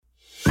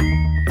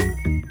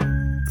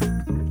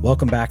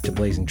Welcome back to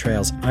Blazing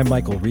Trails. I'm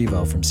Michael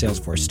Revo from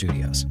Salesforce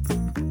Studios.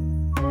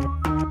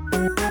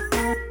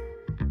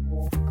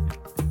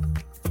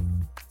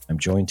 I'm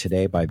joined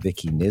today by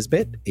Vicky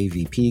Nisbet,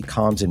 AVP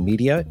Comms and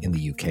Media in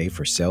the UK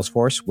for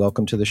Salesforce.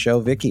 Welcome to the show,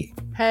 Vicky.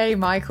 Hey,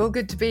 Michael.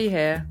 Good to be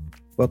here.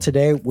 Well,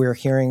 today we're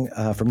hearing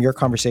from your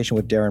conversation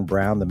with Derren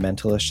Brown, the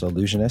mentalist,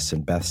 illusionist,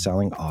 and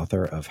best-selling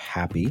author of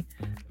Happy.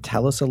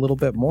 Tell us a little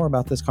bit more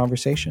about this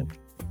conversation.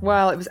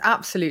 Well, it was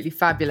absolutely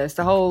fabulous,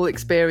 the whole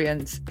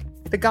experience.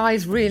 The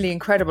guy's really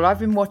incredible. I've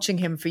been watching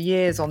him for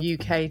years on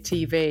UK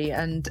TV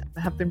and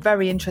have been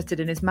very interested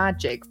in his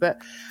magic.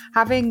 But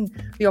having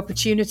the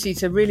opportunity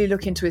to really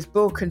look into his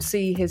book and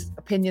see his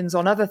opinions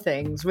on other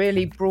things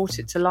really brought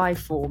it to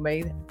life for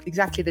me,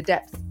 exactly the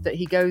depth that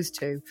he goes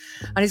to.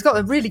 And he's got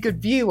a really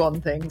good view on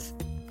things.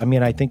 I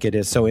mean, I think it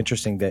is so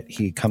interesting that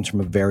he comes from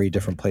a very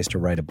different place to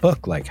write a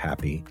book like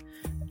Happy.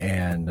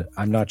 And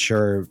I'm not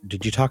sure,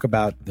 did you talk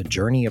about the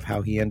journey of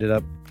how he ended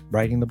up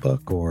writing the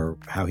book or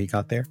how he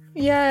got there?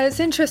 Yeah,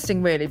 it's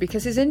interesting really,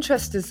 because his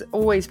interest has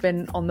always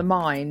been on the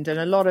mind, and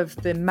a lot of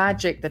the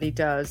magic that he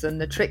does and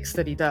the tricks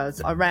that he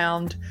does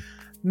around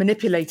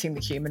manipulating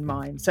the human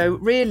mind. So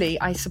really,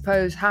 I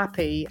suppose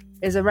Happy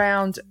is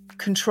around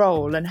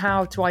control and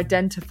how to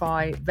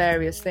identify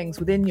various things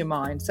within your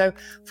mind. So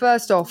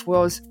first off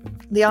was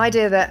the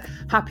idea that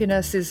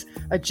happiness is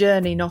a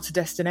journey, not a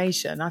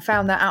destination. I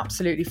found that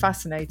absolutely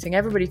fascinating.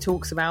 Everybody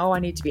talks about, I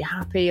need to be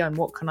happy and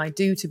what can I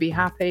do to be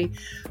happy?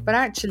 But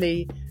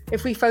actually,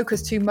 if we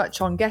focus too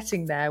much on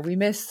getting there, we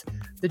miss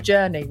the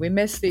journey, we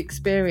miss the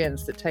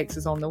experience that takes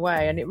us on the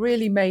way. And it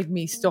really made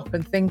me stop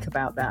and think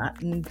about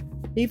that. And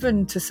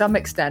even to some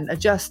extent,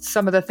 adjust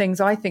some of the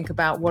things I think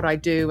about what I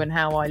do and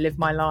how I live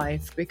my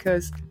life,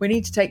 because we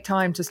need to take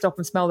time to stop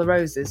and smell the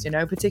roses,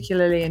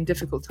 particularly in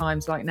difficult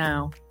times like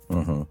now.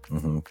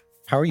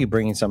 How are you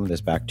bringing some of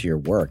this back to your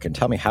work? And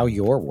tell me how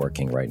you're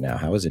working right now.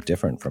 How is it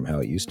different from how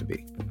it used to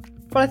be?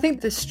 Well, I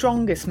think the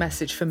strongest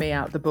message for me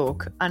out of the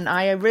book, and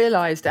I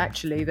realized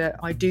actually that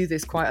I do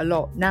this quite a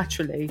lot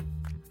naturally,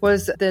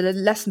 was the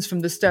lessons from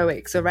the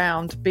Stoics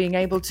around being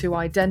able to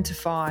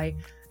identify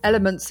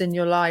elements in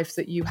your life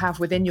that you have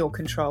within your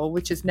control,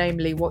 which is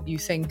namely what you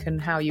think and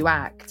how you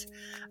act,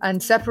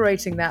 and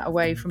separating that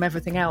away from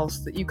everything else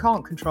that you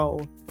can't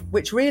control,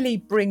 which really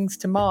brings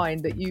to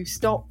mind that you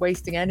stop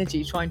wasting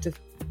energy trying to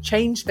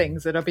change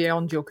things that are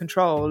beyond your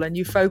control and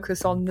you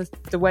focus on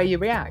the way you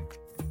react.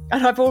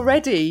 And I've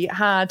already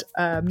had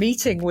a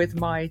meeting with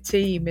my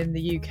team in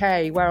the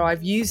UK where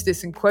I've used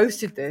this and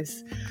quoted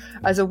this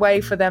as a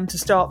way for them to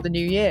start the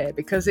new year,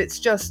 because it's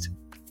just,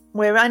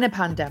 we're in a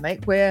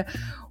pandemic, we're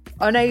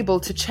unable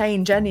to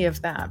change any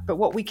of that. But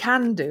what we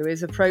can do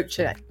is approach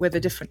it with a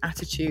different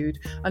attitude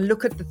and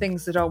look at the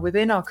things that are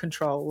within our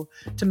control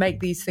to make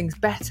these things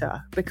better,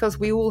 because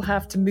we all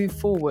have to move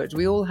forward.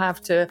 We all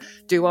have to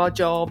do our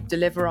job,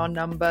 deliver our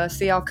number,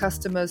 see our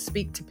customers,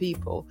 speak to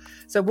people.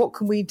 So what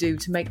can we do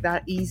to make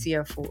that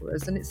easier for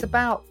us? And it's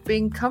about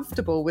being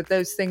comfortable with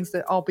those things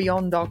that are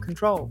beyond our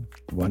control.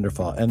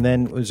 Wonderful. And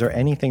then was there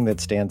anything that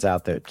stands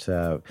out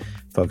that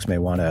folks may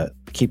want to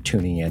keep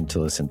tuning in to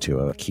listen to,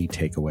 a key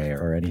takeaway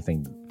or anything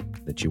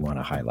that you want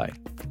to highlight?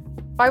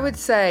 I would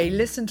say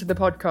listen to the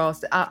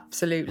podcast,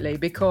 absolutely,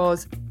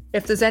 because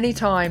if there's any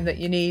time that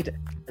you need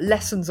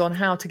lessons on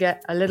how to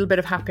get a little bit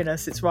of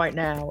happiness, it's right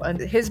now.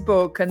 And his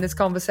book and this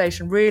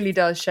conversation really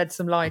does shed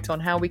some light on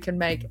how we can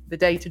make the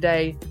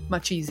day-to-day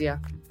much easier.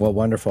 Well,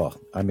 wonderful.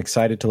 I'm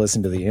excited to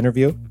listen to the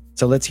interview.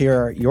 So let's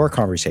hear your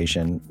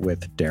conversation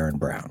with Derren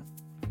Brown.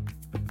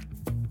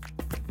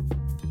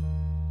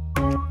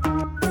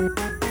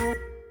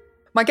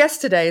 My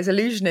guest today is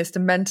illusionist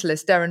and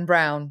mentalist Derren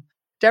Brown.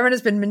 Derren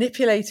has been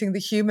manipulating the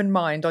human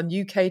mind on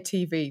UK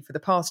TV for the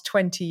past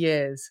 20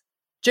 years.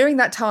 During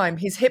that time,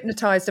 he's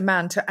hypnotized a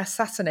man to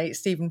assassinate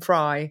Stephen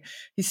Fry.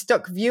 He's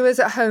stuck viewers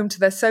at home to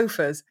their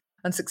sofas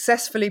and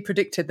successfully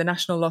predicted the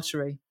National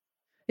Lottery.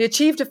 He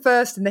achieved a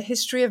first in the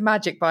history of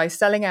magic by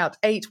selling out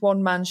 8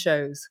 one-man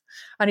shows.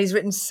 And he's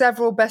written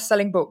several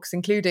best-selling books,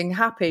 including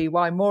Happy,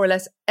 Why More or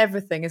Less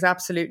Everything is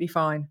Absolutely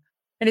Fine.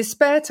 In his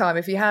spare time,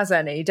 if he has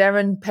any,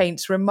 Derren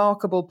paints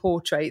remarkable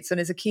portraits and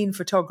is a keen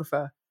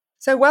photographer.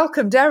 So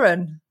welcome,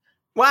 Derren.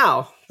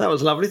 Wow, that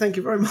was lovely. Thank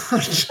you very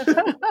much.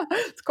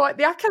 It's quite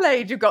the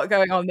accolade you've got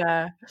going on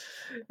there.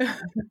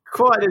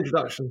 Quite an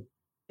introduction.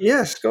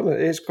 Yes,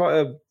 it's quite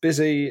a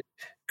busy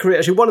career.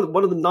 Actually,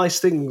 one of the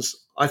nice things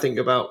I think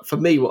about, for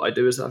me, what I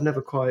do is that I've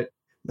never quite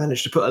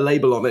managed to put a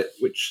label on it,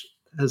 which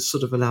has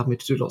sort of allowed me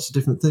to do lots of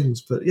different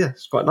things. But yeah,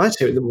 it's quite nice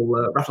hearing them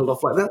all rattled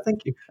off like that.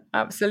 Thank you.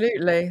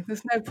 Absolutely.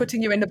 There's no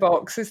putting you in the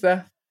box, is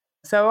there?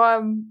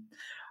 So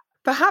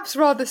perhaps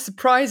rather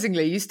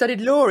surprisingly, you studied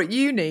law at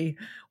uni,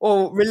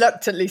 or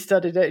reluctantly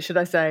studied it, should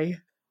I say?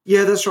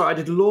 Yeah, that's right. I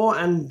did law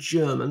and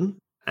German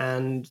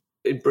and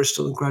in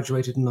Bristol and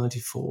graduated in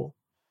 94.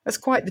 That's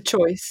quite the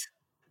choice.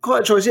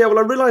 Quite a choice, yeah. Well,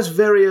 I realised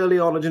very early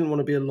on I didn't want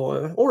to be a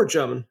lawyer or a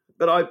German.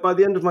 But by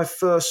the end of my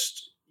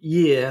first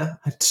year,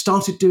 I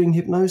started doing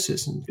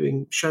hypnosis and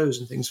doing shows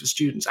and things for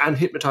students and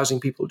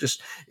hypnotising people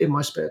just in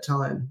my spare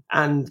time.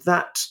 And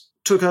that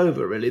took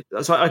over, really.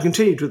 So I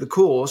continued with the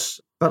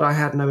course, but I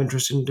had no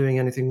interest in doing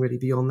anything really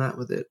beyond that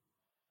with it.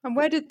 And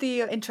where did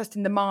the interest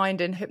in the mind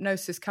and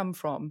hypnosis come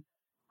from?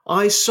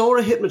 I saw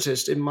a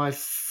hypnotist in my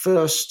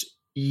first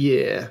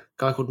year,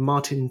 a guy called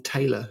Martin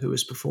Taylor, who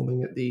was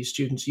performing at the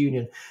Students'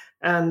 Union.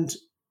 And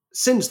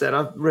since then,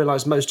 I've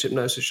realized most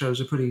hypnosis shows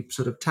are pretty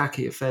sort of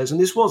tacky affairs. And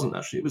this wasn't,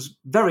 actually. It was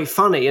very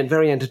funny and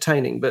very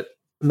entertaining, but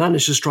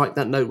managed to strike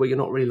that note where you're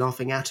not really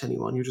laughing at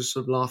anyone. You're just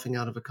sort of laughing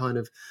out of a kind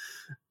of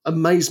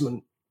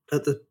amazement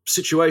at the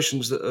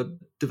situations that are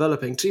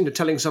developing.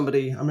 Telling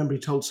somebody, I remember he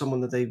told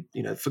someone that they,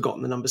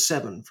 forgotten the number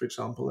 7, for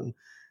example, and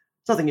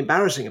there's nothing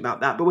embarrassing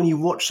about that. But when you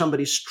watch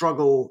somebody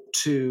struggle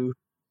to,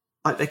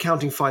 like, they're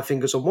counting 5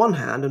 fingers on one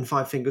hand and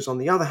 5 fingers on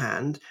the other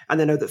hand, and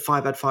they know that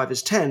 5 add 5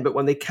 is 10, but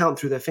when they count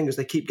through their fingers,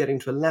 they keep getting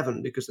to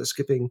 11 because they're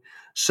skipping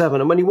 7.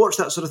 And when you watch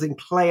that sort of thing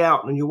play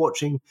out and you're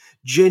watching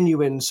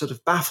genuine sort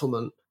of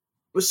bafflement,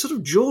 it was sort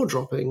of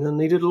jaw-dropping,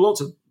 and he did lots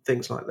of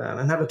things like that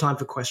and had a time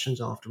for questions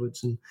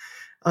afterwards.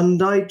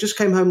 And I just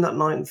came home that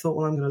night and thought,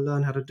 well, I'm going to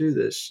learn how to do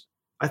this.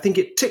 I think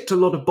it ticked a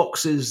lot of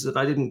boxes that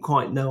I didn't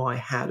quite know I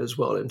had as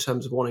well, in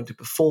terms of wanting to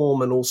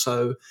perform, and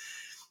also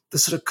the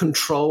sort of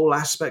control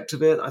aspect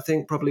of it, I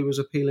think probably was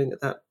appealing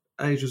at that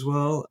age as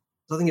well.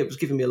 I think it was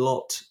giving me a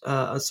lot.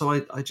 So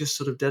I just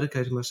sort of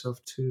dedicated myself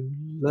to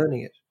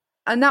learning it.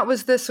 And that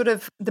was the sort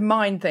of the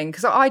mind thing,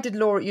 because I did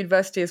law at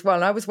university as well.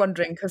 And I was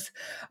wondering, because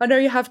I know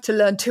you have to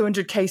learn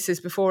 200 cases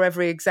before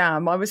every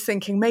exam. I was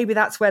thinking maybe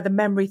that's where the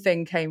memory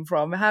thing came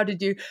from. How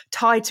did you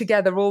tie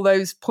together all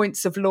those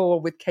points of law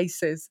with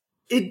cases?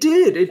 It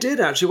did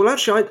actually. Well,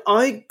 actually,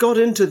 I got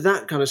into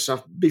that kind of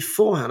stuff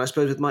beforehand, I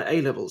suppose, with my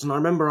A-levels. And I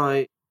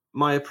remember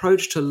my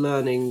approach to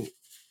learning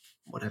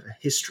whatever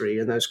history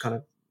and those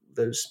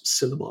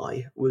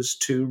syllabi was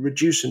to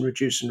reduce and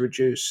reduce and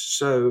reduce.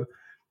 So,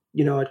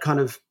 I'd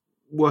kind of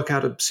work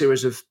out a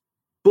series of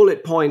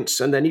bullet points,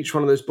 and then each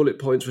one of those bullet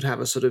points would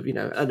have a sort of,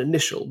 an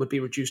initial would be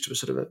reduced to a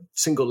sort of a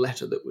single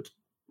letter that would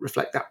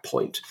reflect that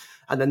point.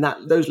 And then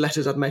those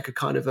letters I'd make a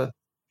kind of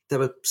there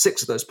were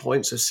 6 of those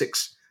points, so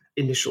 6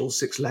 initials,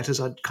 6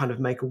 letters. I'd kind of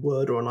make a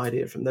word or an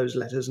idea from those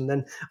letters, and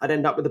then I'd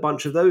end up with a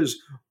bunch of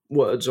those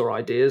words or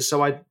ideas.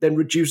 So I then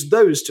reduce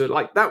those to,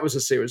 like, that was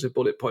a series of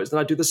bullet points. Then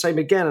I'd do the same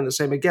again and the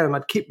same again, and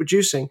I'd keep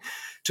reducing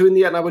to, in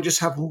the end, I would just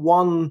have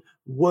one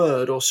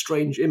word or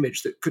strange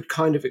image that could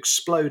kind of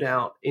explode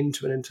out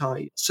into an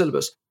entire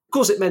syllabus. Of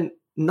course, it meant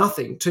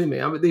nothing to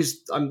me.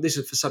 This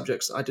is for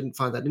subjects that I didn't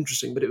find that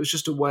interesting, but it was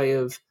just a way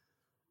of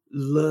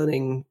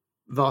learning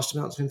vast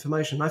amounts of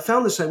information. I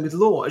found the same with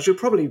law, as you'll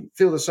probably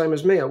feel the same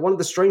as me. One of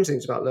the strange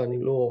things about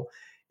learning law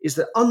is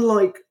that,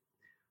 unlike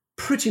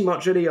pretty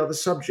much any other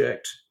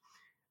subject,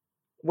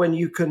 when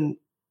you can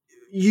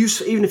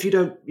use, even if you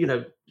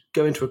don't,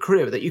 go into a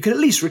career with it, you can at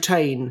least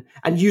retain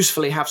and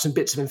usefully have some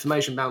bits of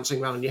information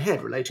bouncing around in your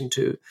head relating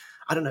to,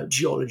 I don't know,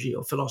 geology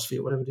or philosophy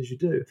or whatever it is you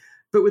do.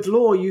 But with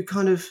law, you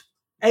kind of,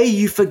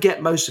 you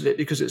forget most of it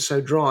because it's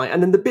so dry.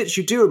 And then the bits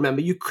you do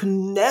remember, you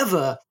can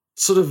never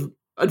sort of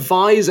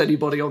advise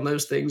anybody on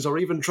those things or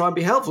even try and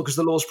be helpful, because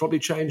the law's probably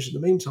changed in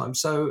the meantime.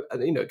 So,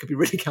 it could be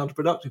really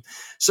counterproductive.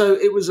 So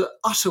it was an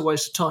utter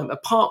waste of time,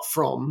 apart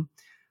from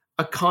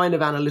a kind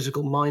of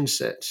analytical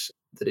mindset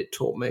that it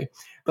taught me.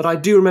 But I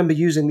do remember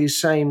using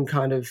these same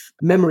kind of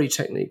memory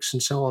techniques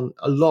and so on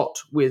a lot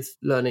with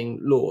learning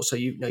law. So,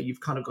 you've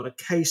kind of got a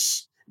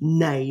case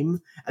name,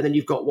 and then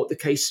you've got what the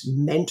case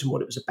meant and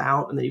what it was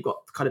about, and then you've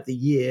got kind of the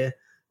year.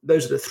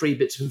 Those are the 3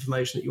 bits of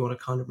information that you want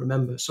to kind of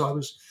remember. So I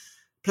was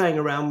playing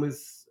around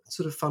with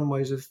sort of fun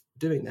ways of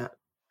doing that.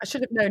 I should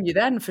have known you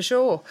then, for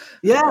sure.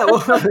 Yeah,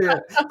 well, yeah.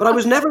 But I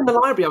was never in the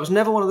library. I was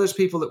never one of those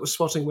people that was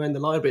swatting away in the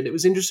library. And it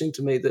was interesting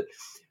to me that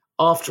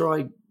after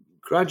I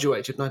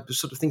graduated and I was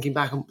sort of thinking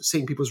back and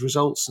seeing people's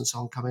results and so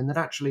on come in, that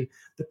actually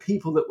the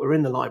people that were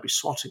in the library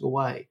swatting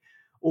away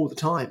all the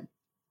time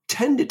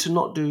tended to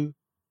not do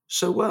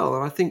so well.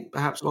 And I think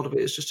perhaps a lot of it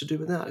is just to do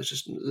with that. It's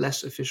just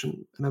less efficient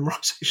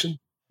memorization.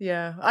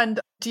 Yeah. And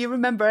do you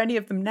remember any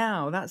of them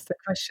now? That's the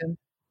question.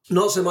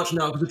 Not so much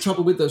now, because the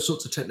trouble with those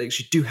sorts of techniques,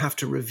 you do have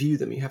to review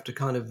them. You have to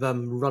kind of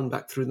run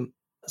back through them.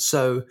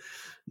 So,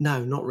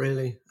 no, not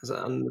really.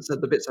 And so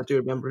the bits I do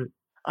remember.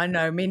 I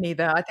know, me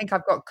neither. I think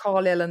I've got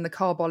Carlyle and the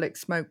Carbolic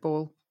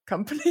Smokeball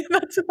Company.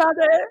 That's about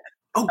it.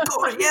 Oh,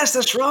 God, yes,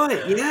 that's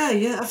right.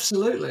 Yeah,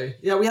 absolutely.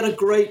 Yeah, we had a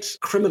great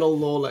criminal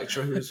law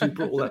lecturer who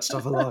brought all that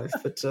stuff alive.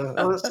 But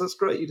that's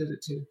great you did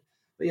it too.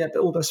 But yeah,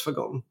 all best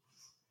forgotten.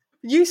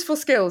 Useful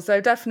skills, though,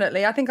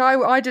 definitely. I think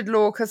I did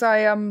law because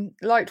I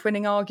liked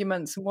winning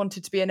arguments and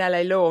wanted to be in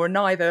LA law, and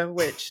neither of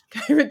which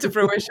came into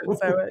fruition.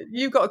 So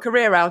you got a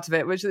career out of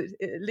it, which is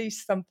at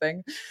least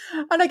something.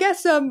 And I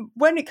guess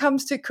when it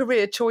comes to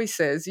career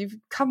choices, you've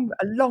come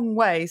a long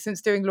way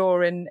since doing law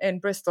in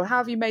Bristol. How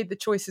have you made the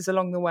choices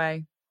along the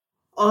way?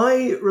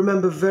 I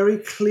remember very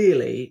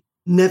clearly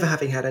never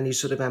having had any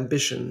sort of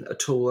ambition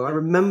at all. And I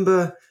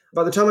remember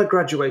by the time I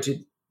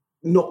graduated,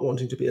 not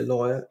wanting to be a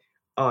lawyer.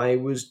 I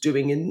was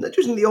doing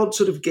the odd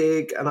sort of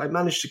gig, and I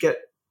managed to get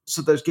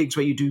so those gigs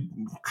where you do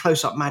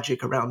close-up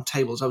magic around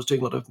tables. I was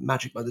doing a lot of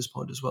magic by this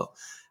point as well,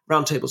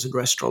 round tables in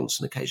restaurants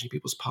and occasionally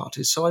people's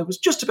parties. So I was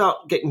just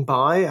about getting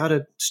by. I had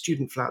a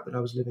student flat that I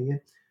was living in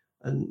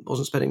and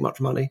wasn't spending much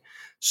money.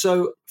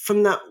 So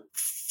from that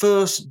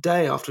first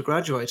day after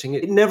graduating,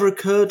 it never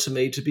occurred to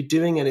me to be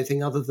doing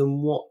anything other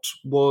than what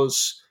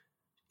was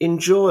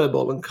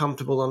enjoyable and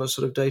comfortable on a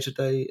sort of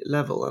day-to-day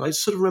level. And I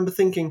sort of remember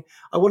thinking,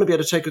 I want to be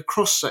able to take a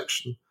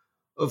cross-section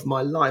of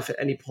my life at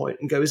any point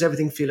and go, is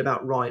everything feel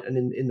about right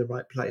and in the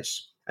right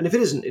place? And if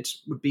it isn't, it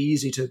would be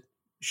easy to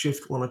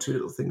shift one or two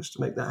little things to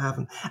make that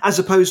happen, as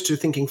opposed to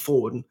thinking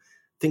forward and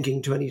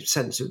thinking to any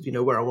sense of,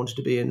 where I wanted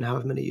to be in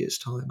however many years'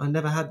 time. I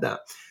never had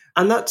that.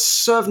 And that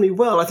served me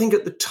well. I think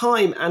at the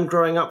time and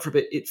growing up for a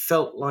bit, it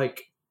felt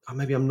like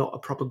maybe I'm not a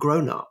proper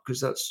grown-up,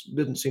 because that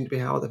didn't seem to be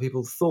how other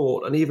people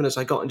thought. And even as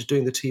I got into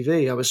doing the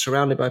TV, I was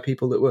surrounded by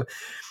people that were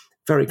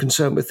very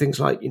concerned with things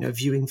like,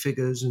 viewing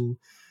figures and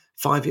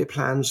 5-year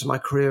plans for my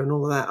career and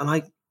all of that. And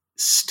I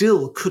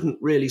still couldn't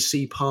really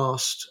see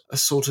past a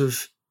sort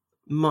of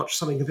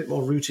something a bit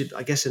more rooted,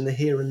 I guess, in the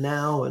here and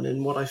now and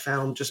in what I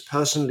found just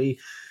personally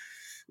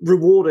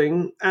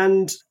rewarding.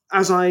 And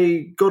as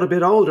I got a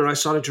bit older, I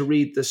started to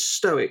read the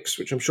Stoics,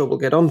 which I'm sure we'll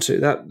get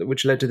onto,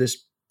 which led to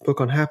this book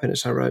on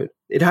happiness I wrote.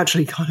 It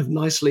actually kind of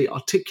nicely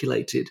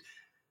articulated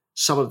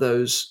some of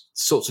those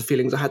sorts of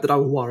feelings I had, that I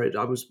was worried.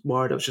 I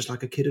was just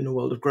like a kid in a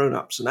world of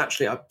grown-ups. And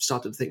actually I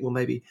started to think, well,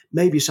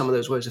 maybe some of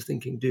those ways of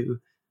thinking do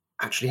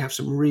actually have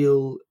some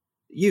real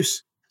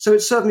use. So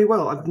it served me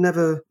well. I've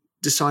never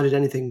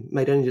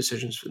made any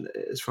decisions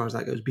as far as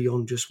that goes,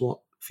 beyond just what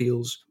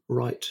feels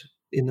right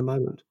in the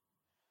moment.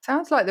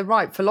 Sounds like the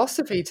right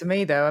philosophy to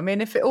me, though. I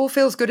mean, if it all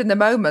feels good in the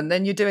moment,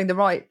 then you're doing the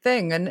right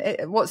thing.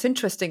 And what's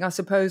interesting, I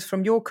suppose,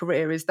 from your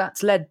career is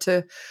that's led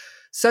to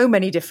so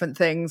many different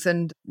things.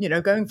 And,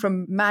 going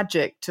from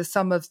magic to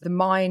some of the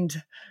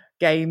mind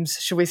games,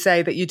 shall we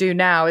say, that you do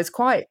now is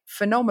quite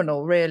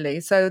phenomenal,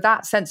 really. So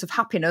that sense of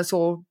happiness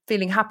or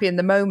feeling happy in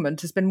the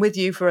moment has been with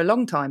you for a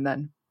long time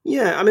then.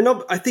 Yeah, I mean,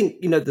 I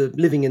think, the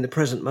living in the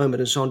present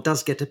moment and so on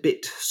does get a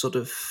bit sort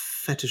of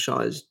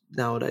fetishized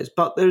nowadays,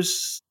 but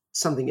there's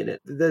something in it.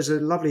 There's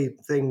a lovely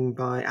thing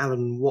by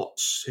Alan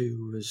Watts,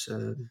 who was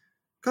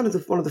kind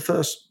of one of the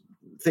first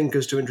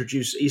thinkers to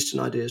introduce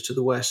Eastern ideas to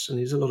the West, and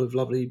there's a lot of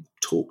lovely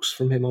talks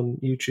from him on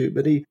YouTube.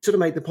 But he sort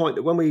of made the point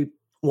that when we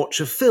watch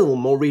a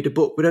film or read a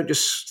book, we don't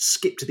just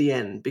skip to the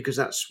end, because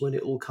that's when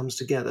it all comes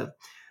together.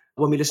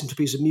 When we listen to a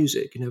piece of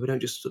music, we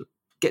don't just sort of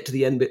get to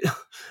the end bit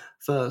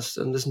first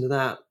and listen to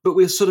that. But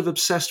we're sort of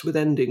obsessed with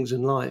endings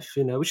in life,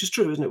 which is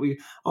true, isn't it? We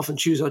often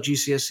choose our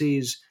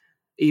GCSEs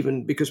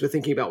even because we're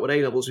thinking about what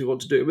A-levels we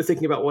want to do. We're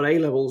thinking about what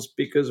A-levels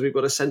because we've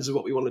got a sense of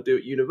what we want to do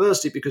at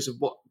university, because of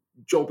what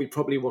job we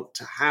probably want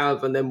to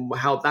have, and then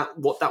what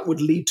that would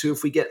lead to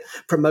if we get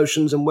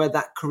promotions, and where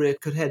that career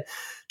could head.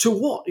 To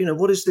what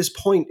is this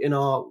point in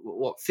our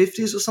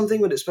 50s or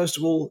something, when it's supposed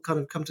to all kind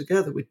of come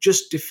together? We're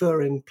just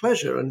deferring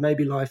pleasure, and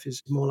maybe life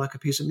is more like a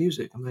piece of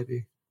music, and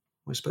maybe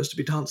we're supposed to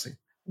be dancing.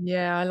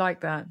 Yeah, I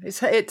like that.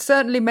 It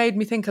certainly made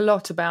me think a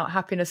lot about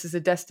happiness as a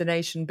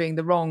destination being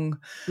the wrong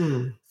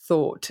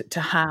thought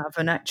to have,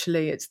 and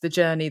actually it's the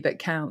journey that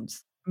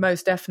counts.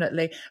 Most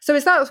definitely. So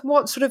is that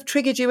what sort of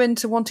triggered you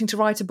into wanting to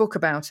write a book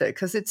about it?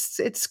 Because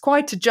it's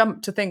quite a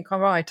jump to think, all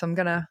right, I'm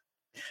going to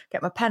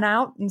get my pen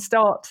out and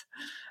start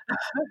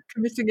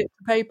committing it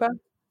to paper.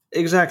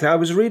 Exactly. I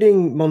was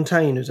reading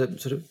Montaigne, who's a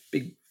sort of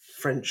big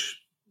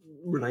French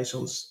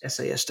Renaissance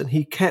essayist, and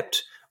he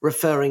kept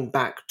referring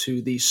back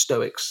to the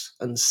Stoics,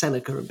 and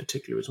Seneca in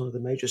particular is one of the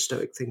major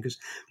Stoic thinkers.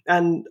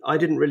 And I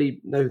didn't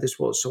really know who this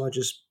was, so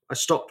I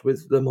stopped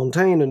with the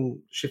Montaigne and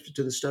shifted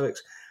to the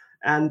Stoics.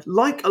 And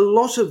like a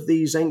lot of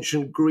these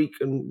ancient Greek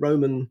and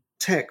Roman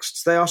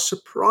texts, they are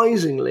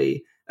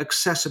surprisingly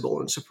accessible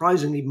and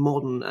surprisingly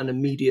modern and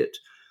immediate,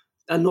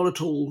 and not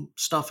at all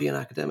stuffy and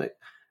academic.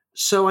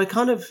 So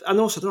and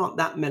also there aren't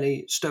that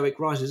many Stoic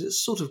writers.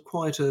 It's sort of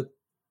quite a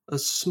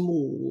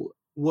small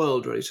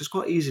world, really. So it's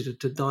quite easy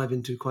to dive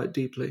into quite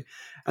deeply.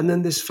 And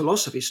then this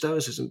philosophy,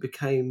 Stoicism,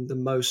 became the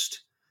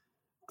most,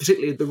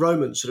 particularly the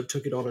Romans sort of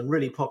took it on and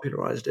really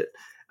popularized it.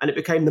 And it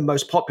became the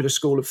most popular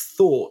school of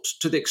thought,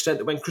 to the extent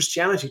that when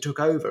Christianity took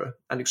over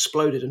and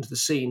exploded into the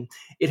scene,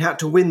 it had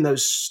to win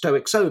those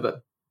Stoics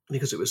over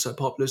because it was so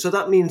popular. So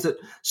that means that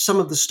some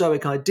of the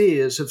Stoic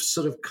ideas have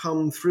sort of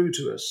come through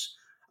to us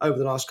over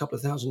the last couple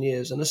of thousand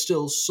years and are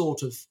still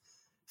sort of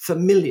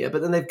familiar,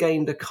 but then they've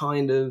gained a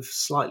kind of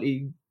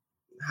slightly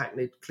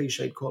hackneyed,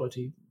 cliched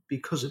quality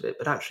because of it.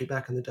 But actually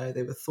back in the day,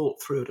 they were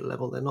thought through at a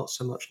level they're not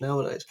so much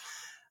nowadays.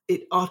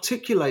 It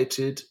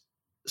articulated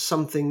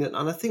something that,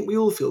 and I think we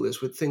all feel this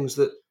with things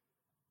that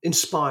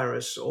inspire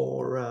us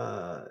or,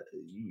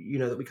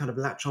 that we kind of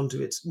latch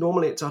onto.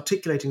 Normally it's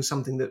articulating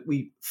something that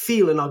we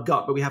feel in our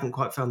gut, but we haven't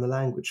quite found the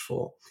language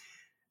for.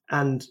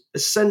 And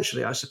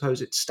essentially, I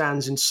suppose it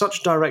stands in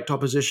such direct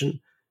opposition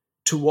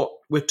to what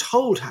we're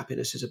told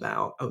happiness is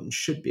about and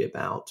should be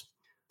about.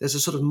 There's a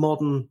sort of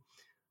modern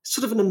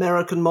sort of an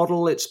American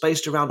model. It's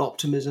based around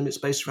optimism. It's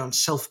based around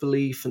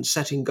self-belief and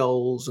setting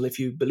goals. And if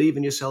you believe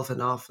in yourself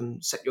enough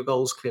and set your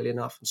goals clearly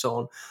enough and so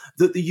on,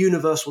 that the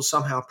universe will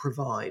somehow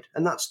provide.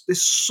 And that's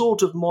this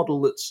sort of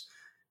model that's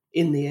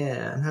in the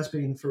air and has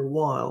been for a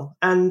while.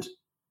 And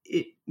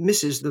it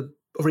misses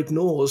or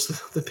ignores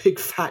the big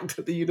fact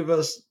that the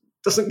universe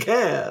doesn't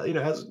care,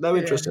 has no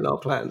interest in our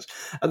plans.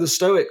 And the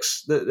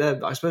Stoics,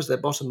 I suppose their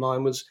bottom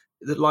line was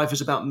that life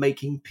is about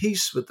making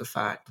peace with the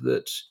fact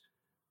that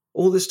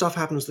all this stuff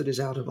happens that is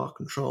out of our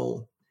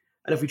control.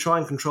 And if we try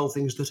and control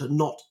things that are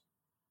not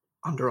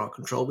under our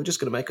control, we're just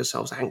going to make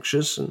ourselves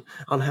anxious and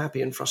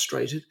unhappy and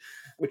frustrated,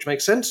 which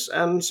makes sense.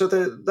 And so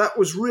that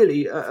was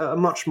really a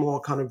much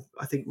more kind of,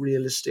 I think,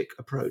 realistic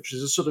approach.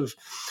 There's a sort of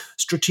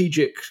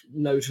strategic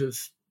note of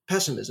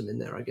pessimism in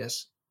there, I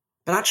guess.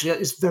 But actually,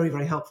 it's very,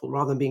 very helpful.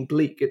 Rather than being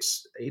bleak, it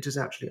is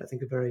actually, I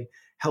think, a very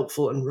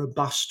helpful and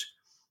robust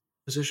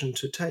position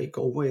to take,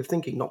 or way of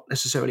thinking, not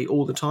necessarily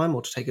all the time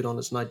or to take it on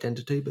as an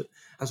identity, but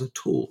as a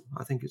tool.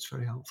 I think it's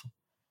very helpful.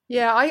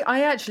 Yeah,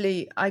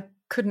 I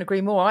couldn't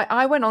agree more.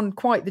 I went on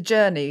quite the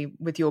journey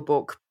with your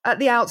book. At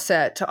the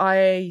outset,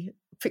 I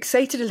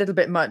fixated a little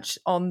bit much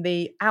on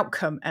the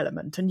outcome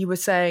element, and you were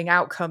saying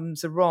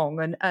outcomes are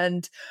wrong,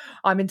 and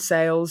I'm in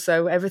sales,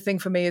 so everything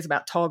for me is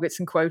about targets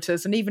and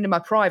quotas. And even in my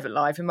private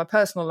life, in my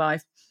personal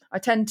life, I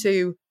tend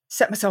to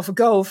set myself a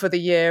goal for the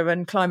year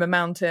and climb a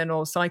mountain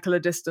or cycle a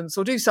distance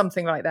or do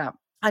something like that.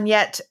 And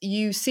yet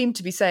you seem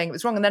to be saying it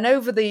was wrong. And then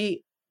over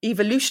the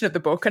evolution of the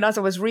book, and as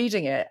I was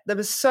reading it, there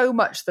was so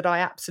much that I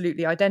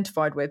absolutely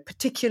identified with,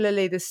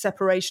 particularly this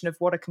separation of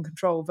what I can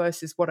control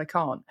versus what I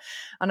can't.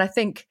 And I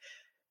think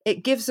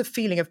it gives a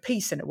feeling of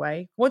peace in a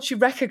way. Once you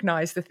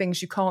recognize the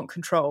things you can't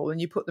control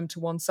and you put them to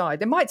one side,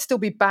 they might still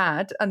be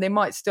bad and they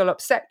might still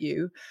upset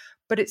you,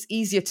 but it's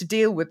easier to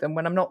deal with them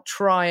when I'm not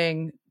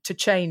trying to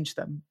change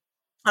them.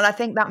 And I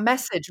think that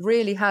message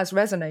really has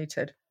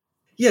resonated.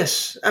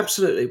 Yes,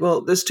 absolutely.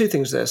 Well, there's two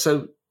things there.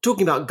 So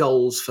talking about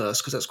goals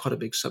first, because that's quite a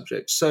big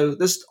subject. So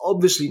there's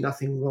obviously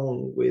nothing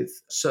wrong with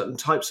certain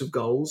types of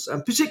goals,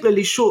 and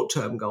particularly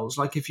short-term goals.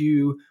 Like if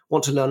you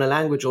want to learn a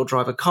language or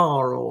drive a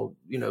car or,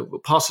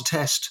 pass a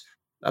test,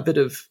 a bit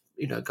of,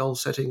 goal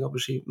setting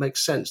obviously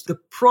makes sense. The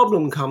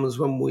problem comes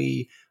when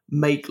we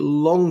make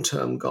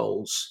long-term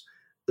goals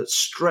that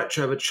stretch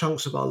over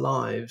chunks of our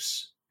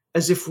lives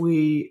as if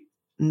we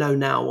know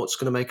now what's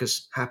going to make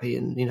us happy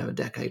in, a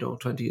decade or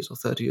 20 years or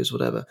 30 years,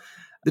 whatever.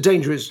 The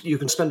danger is you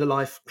can spend a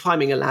life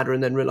climbing a ladder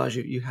and then realize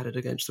you had it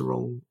against the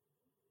wrong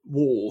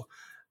wall.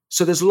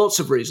 So there's lots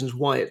of reasons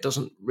why it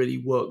doesn't really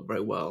work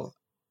very well.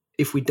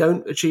 If we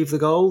don't achieve the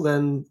goal,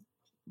 then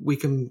we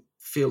can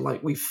feel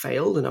like we've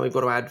failed, and now we've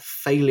got to add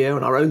failure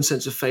and our own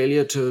sense of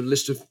failure to a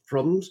list of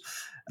problems.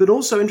 But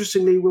also,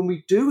 interestingly, when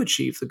we do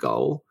achieve the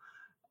goal,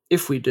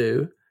 if we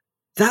do,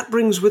 that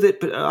brings with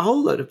it a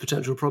whole load of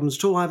potential problems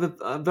at all. I have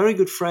a very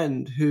good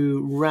friend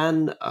who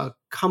ran a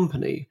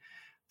company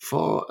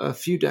for a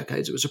few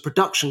decades. It was a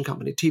production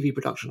company, TV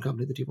production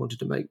company that he wanted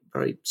to make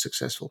very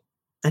successful.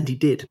 And he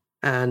did.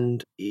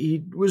 And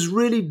he was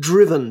really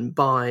driven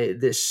by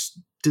this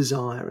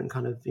desire and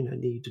kind of,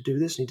 need to do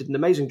this. And he did an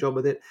amazing job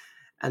with it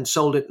and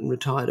sold it and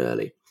retired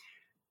early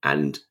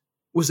and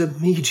was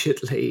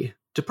immediately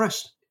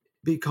depressed,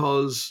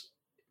 because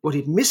what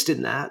he'd missed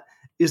in that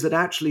is that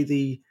actually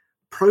the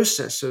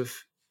process of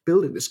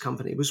building this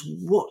company was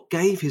what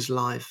gave his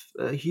life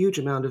a huge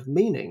amount of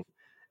meaning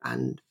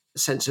and a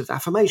sense of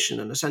affirmation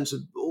and a sense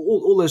of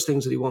all those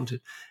things that he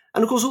wanted.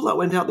 And of course, all that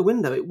went out the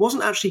window. It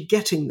wasn't actually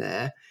getting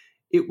there.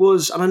 It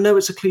was, and I know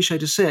it's a cliche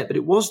to say it, but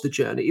it was the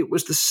journey. It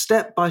was the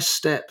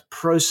step-by-step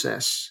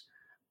process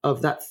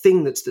of that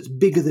thing that's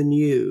bigger than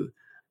you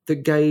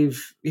that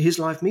gave his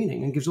life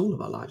meaning and gives all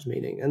of our lives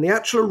meaning. And the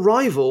actual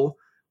arrival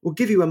will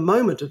give you a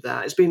moment of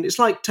that. It's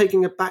like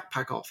taking a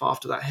backpack off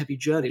after that heavy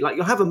journey. Like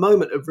you'll have a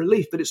moment of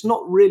relief, but it's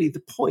not really the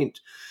point.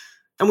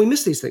 And we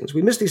miss these things.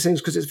 We miss these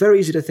things because it's very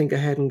easy to think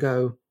ahead and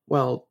go,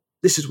 well,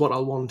 this is what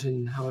I'll want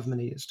in however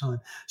many years' time.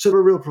 So there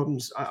are real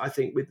problems, I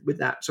think, with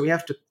that. So we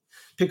have to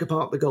pick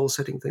apart the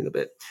goal-setting thing a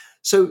bit.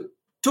 So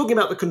talking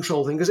about the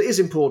control thing, because it is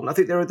important, I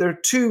think there are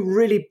two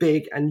really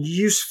big and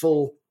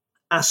useful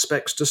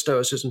aspects to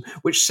Stoicism,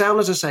 which sound,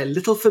 as I say, a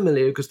little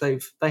familiar because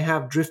they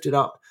have drifted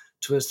up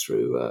to us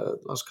through the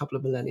last couple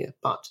of millennia,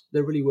 but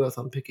they're really worth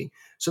unpicking.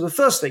 So the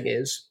first thing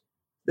is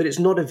that it's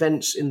not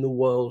events in the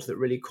world that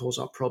really cause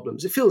our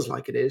problems. It feels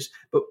like it is,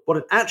 but what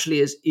it actually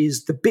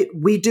is the bit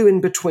we do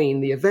in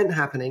between the event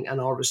happening and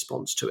our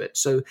response to it.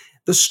 So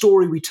the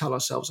story we tell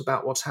ourselves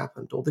about what's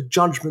happened or the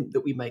judgment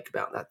that we make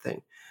about that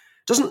thing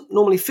doesn't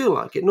normally feel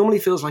like it. It normally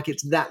feels like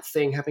it's that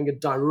thing having a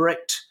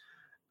direct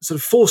sort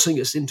of forcing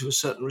us into a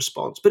certain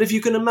response. But if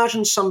you can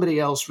imagine somebody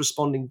else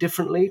responding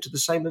differently to the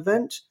same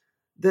event,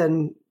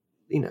 then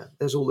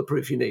there's all the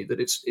proof you need that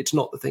it's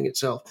not the thing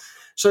itself.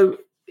 So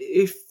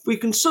if we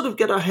can sort of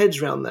get our heads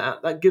around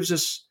that, that gives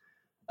us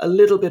a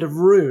little bit of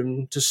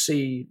room to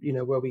see,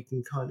 where we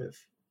can kind of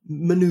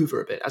maneuver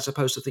a bit, as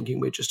opposed to thinking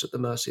we're just at the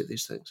mercy of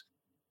these things.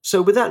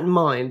 So with that in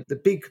mind, the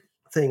big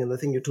thing and the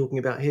thing you're talking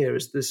about here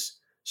is this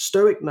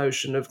Stoic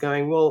notion of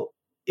going, well,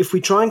 if we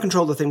try and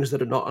control the things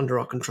that are not under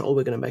our control,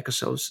 we're going to make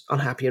ourselves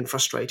unhappy and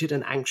frustrated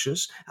and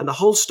anxious. And the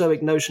whole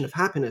Stoic notion of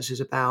happiness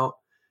is about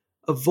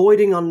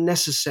avoiding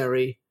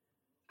unnecessary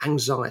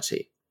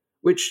anxiety,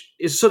 which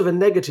is sort of a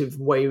negative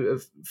way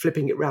of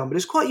flipping it around, but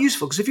it's quite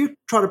useful because if you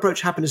try to approach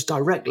happiness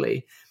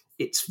directly,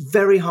 it's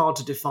very hard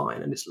to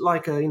define. And it's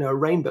like a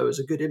rainbow is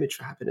a good image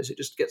for happiness. It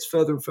just gets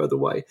further and further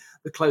away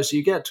the closer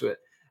you get to it,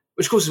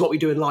 which of course is what we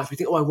do in life. We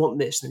think, oh, I want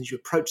this. And then as you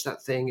approach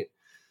that thing,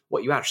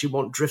 what you actually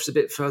want drifts a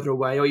bit further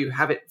away, or you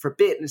have it for a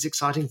bit and it's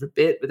exciting for a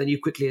bit, but then you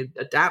quickly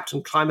adapt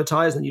and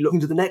climatize and you look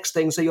into the next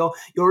thing. So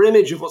your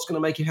image of what's going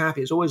to make you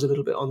happy is always a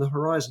little bit on the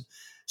horizon.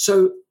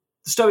 So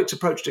the Stoics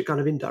approached it kind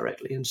of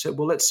indirectly and said,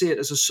 well, let's see it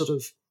as a sort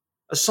of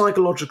a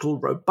psychological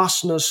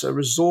robustness, a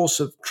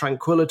resource of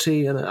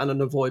tranquility and an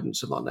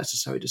avoidance of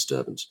unnecessary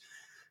disturbance.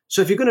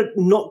 So if you're going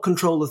to not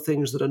control the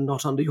things that are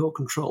not under your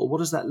control, what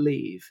does that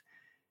leave?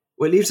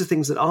 Well, it leaves the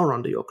things that are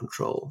under your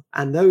control,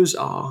 and those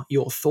are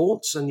your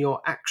thoughts and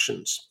your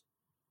actions.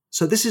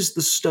 So this is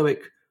the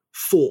Stoic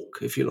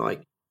fork, if you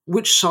like.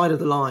 Which side of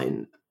the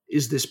line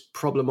is this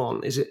problem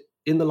on? Is it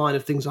in the line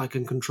of things I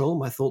can control,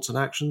 my thoughts and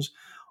actions,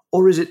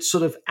 or is it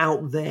sort of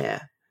out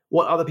there,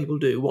 what other people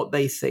do, what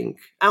they think,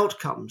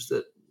 outcomes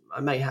that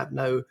I may have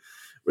no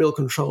real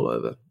control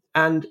over?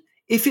 And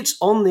if it's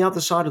on the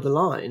other side of the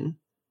line,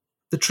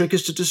 the trick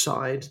is to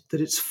decide that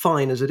it's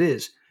fine as it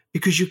is,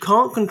 because you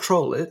can't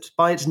control it.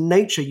 By its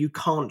nature, you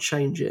can't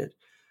change it.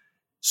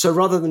 So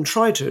rather than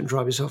try to and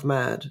drive yourself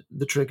mad,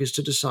 the trick is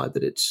to decide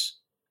that it's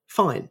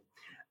fine.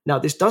 Now,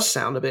 this does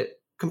sound a bit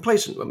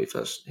complacent when we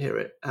first hear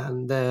it,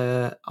 and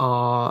there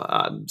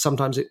are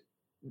sometimes it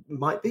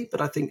might be, but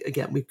I think,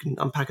 again, we can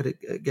unpack it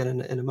again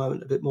in a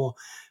moment a bit more.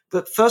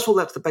 But first of all,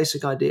 that's the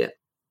basic idea.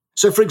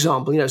 So, for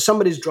example,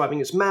 somebody's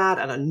driving us mad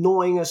and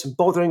annoying us and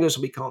bothering us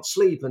and we can't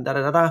sleep and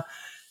da-da-da-da.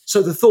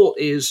 So the thought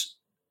is,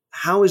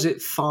 how is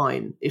it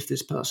fine if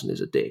this person is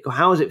a dick? Or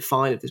how is it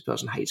fine if this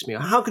person hates me? Or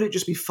how could it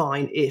just be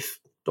fine if ...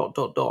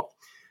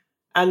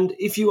 And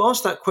if you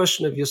ask that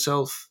question of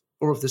yourself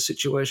or of the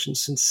situation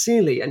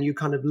sincerely and you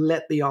kind of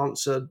let the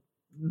answer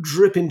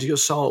drip into your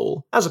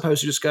soul, as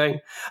opposed to just going,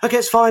 okay,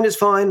 it's fine,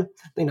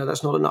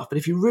 that's not enough. But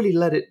if you really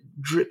let it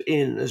drip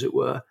in, as it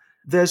were,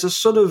 there's a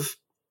sort of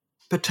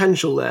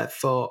potential there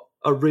for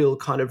a real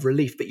kind of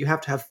relief. But you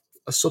have to have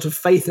a sort of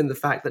faith in the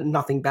fact that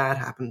nothing bad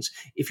happens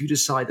if you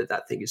decide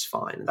that thing is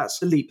fine. And that's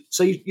the leap.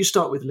 So you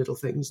start with little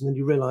things and then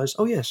you realize,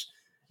 oh, yes,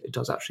 it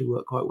does actually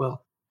work quite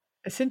well.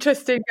 It's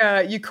interesting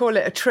you call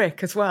it a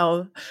trick as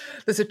well.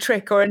 There's a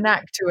trick or a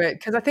knack to it,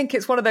 because I think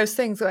it's one of those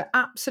things where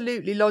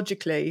absolutely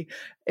logically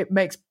it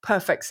makes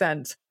perfect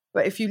sense.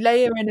 But if you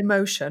layer in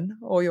emotion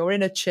or you're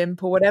in a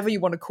chimp or whatever you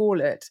want to call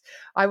it,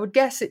 I would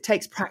guess it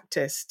takes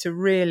practice to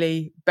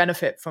really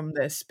benefit from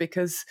this,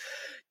 because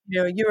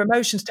your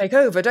emotions take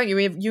over, don't you?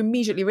 You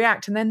immediately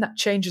react, and then that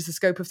changes the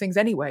scope of things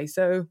anyway.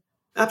 So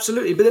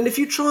absolutely. But then if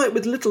you try it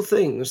with little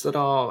things that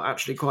are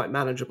actually quite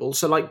manageable,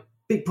 so like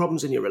big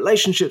problems in your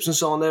relationships and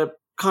so on, they're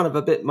kind of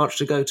a bit much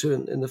to go to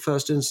in the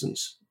first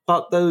instance.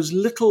 But those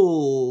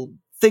little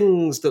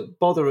things that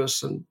bother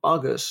us and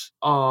bug us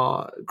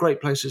are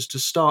great places to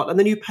start. And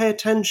then you pay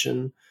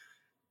attention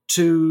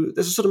to,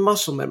 there's a sort of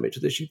muscle memory to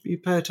this. You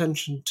pay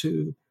attention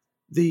to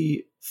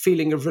the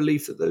feeling of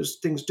relief that those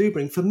things do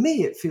bring. For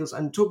me, it feels,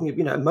 and talking of,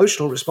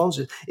 emotional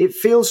responses, it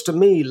feels to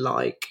me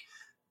like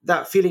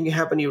that feeling you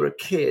had when you were a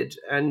kid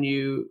and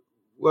you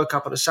woke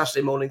up on a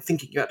Saturday morning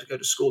thinking you had to go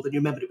to school, then you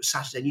remembered it was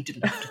Saturday and you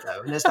didn't have to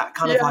go. And there's that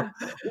kind of like,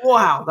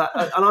 wow.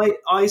 And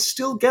I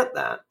still get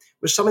that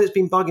with something that's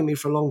been bugging me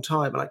for a long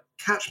time. And I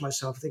catch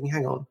myself thinking,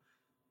 hang on,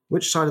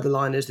 which side of the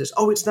line is this?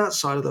 Oh, it's that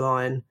side of the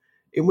line.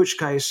 In which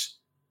case,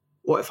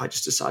 what if I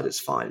just decide it's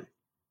fine?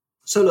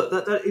 So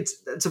look,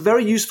 it's a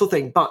very useful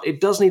thing, but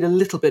it does need a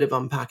little bit of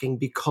unpacking,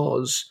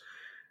 because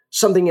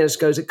something else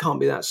goes, it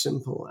can't be that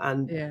simple.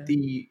 And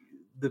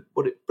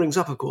what it brings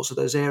up, of course, are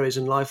those areas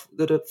in life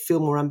that feel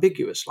more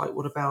ambiguous. Like,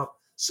 what about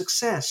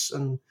success?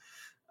 And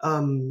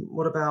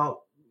what about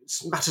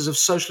matters of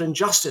social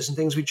injustice and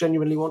things we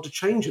genuinely want to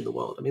change in the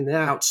world? I mean, they're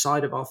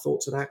outside of our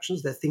thoughts and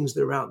actions. They're things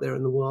that are out there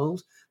in the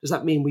world. Does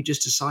that mean we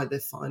just decide they're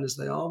fine as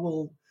they are?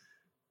 Well,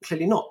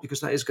 clearly not,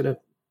 because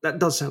that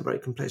does sound very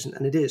complacent,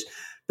 and it is.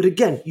 But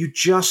again, you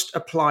just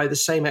apply the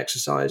same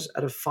exercise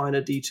at a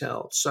finer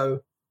detail.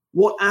 So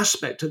what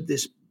aspect of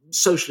this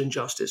social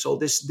injustice or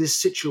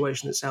this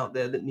situation that's out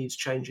there that needs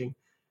changing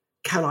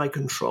can I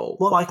control?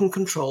 Well, I can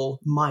control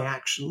my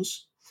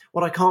actions.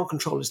 What I can't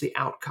control is the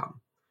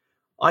outcome.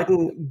 I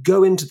can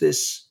go into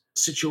this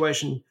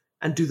situation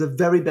and do the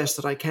very best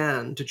that I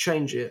can to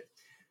change it.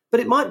 But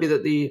it might be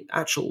that the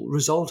actual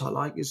result I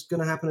like is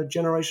going to happen a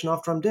generation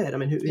after I'm dead. I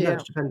mean, who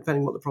knows,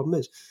 depending what the problem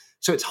is.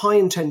 So it's high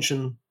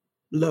intention,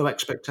 low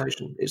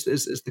expectation is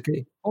the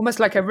key. Almost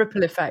like a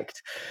ripple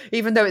effect,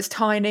 even though it's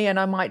tiny, and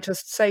I might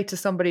just say to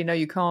somebody, no,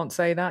 you can't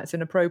say that, it's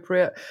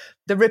inappropriate.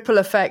 The ripple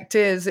effect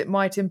is it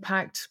might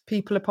impact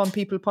people upon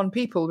people upon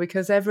people,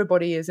 because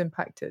everybody is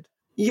impacted.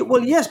 Yeah,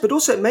 well, yes, but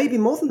also it may be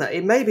more than that.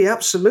 It may be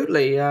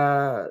absolutely,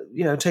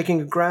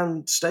 taking a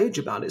grand stage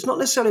about it. It's not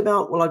necessarily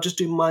about, well, I just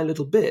do my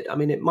little bit. I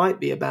mean, it might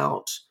be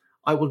about,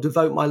 I will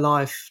devote my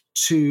life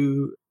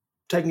to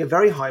taking a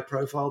very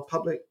high-profile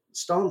public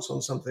stance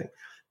on something.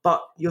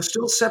 But you're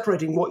still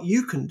separating what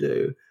you can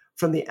do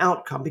from the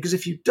outcome, because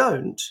if you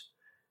don't,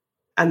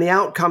 and the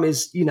outcome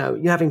is, you're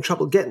having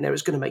trouble getting there,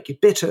 it's going to make you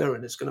bitter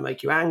and it's going to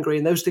make you angry,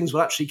 and those things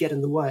will actually get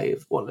in the way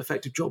of what an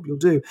effective job you'll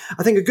do.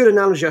 I think a good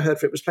analogy I heard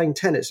for it was playing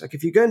tennis. Like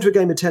if you go into a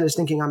game of tennis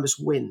thinking I must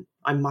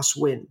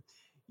win,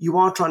 you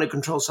are trying to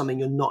control something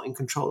you're not in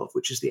control of,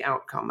 which is the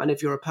outcome. And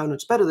if your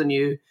opponent's better than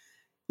you,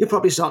 you'll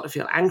probably start to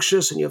feel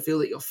anxious and you'll feel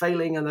that you're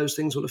failing, and those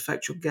things will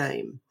affect your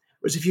game.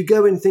 Whereas if you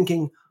go in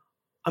thinking,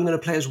 I'm going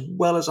to play as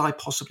well as I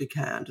possibly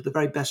can to the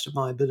very best of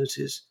my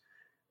abilities,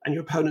 and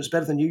your opponent's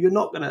better than you, you're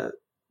not going to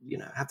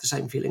have the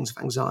same feelings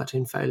of anxiety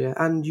and failure,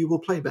 and you will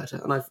play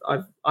better. And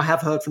I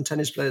have heard from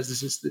tennis players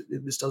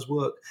this does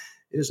work.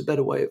 It is a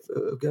better way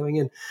of going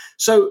in.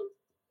 So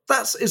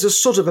that is a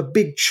sort of a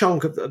big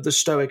chunk of the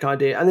Stoic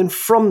idea. And then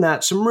from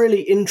that, some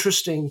really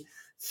interesting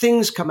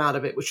things come out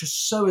of it, which are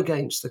so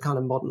against the kind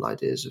of modern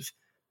ideas of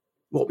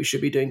what we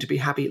should be doing to be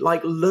happy,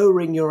 like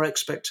lowering your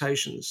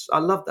expectations. I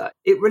love that.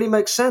 It really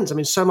makes sense. I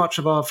mean, so much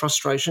of our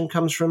frustration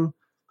comes from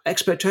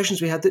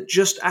expectations we had that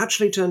just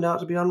actually turned out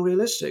to be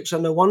unrealistic. So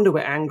no wonder we're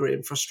angry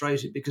and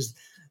frustrated because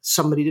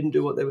somebody didn't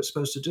do what they were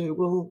supposed to do.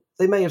 Well,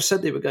 they may have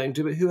said they were going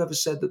to, but whoever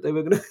said that they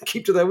were going to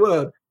keep to their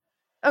word?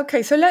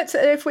 Okay, so let's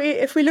if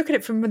we look at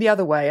it from the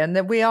other way, and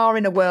that we are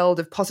in a world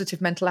of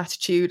positive mental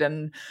attitude,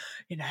 and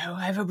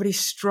everybody's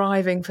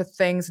striving for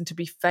things and to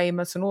be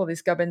famous and all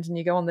these gubbins, and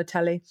you go on the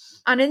telly.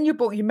 And in your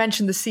book, you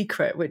mentioned The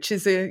Secret, which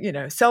is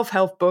a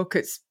self-help book.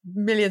 It's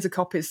millions of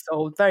copies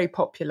sold, very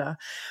popular,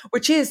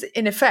 which is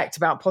in effect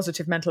about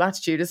positive mental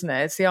attitude, isn't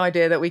it? It's the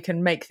idea that we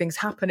can make things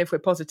happen if we're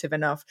positive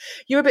enough.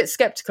 You're a bit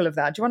skeptical of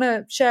that. Do you want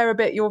to share a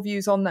bit your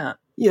views on that?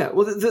 Yeah,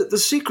 well, the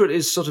Secret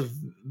is sort of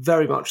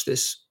very much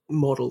this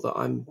model that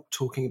I'm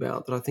talking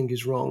about that I think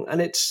is wrong. And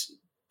it's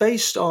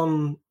based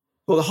on,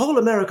 the whole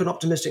American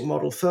optimistic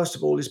model, first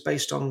of all, is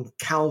based on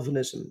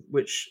Calvinism,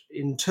 which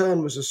in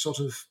turn was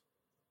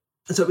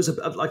it was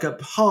like a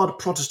hard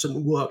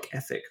Protestant work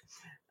ethic.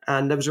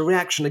 And there was a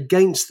reaction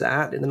against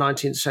that in the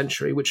 19th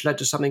century, which led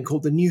to something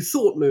called the New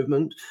Thought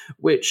movement,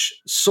 which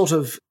sort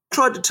of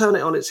tried to turn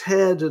it on its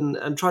head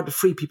and tried to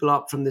free people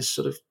up from this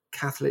sort of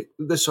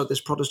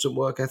this Protestant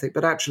work ethic,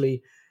 but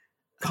actually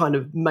kind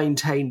of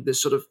maintained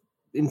this sort of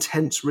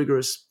intense,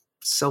 rigorous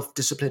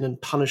self-discipline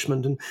and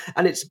punishment.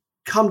 And it's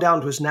come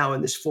down to us now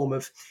in this form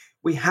of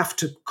we have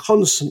to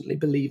constantly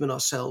believe in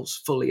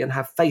ourselves fully and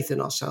have faith in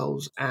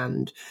ourselves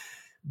and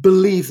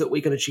believe that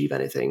we can achieve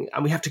anything.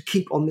 And we have to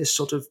keep on this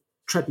sort of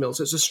treadmill.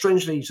 So it's a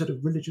strangely sort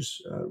of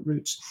religious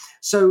roots.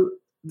 So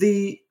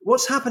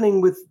what's happening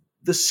with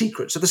The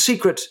Secret? So The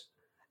Secret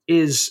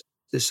is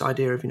this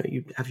idea of,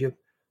 you have your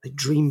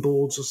dream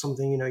boards or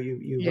something,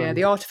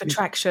 the art of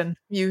attraction.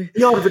 The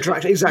art of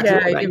attraction, exactly. Yeah,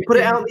 like that. You put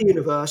it out in the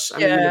universe,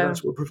 and the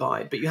universe will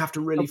provide. But you have to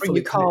really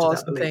fully commit to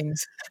that and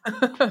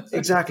things.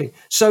 Exactly.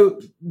 So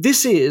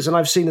this is, and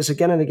I've seen this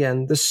again and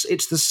again.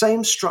 It's the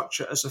same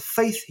structure as a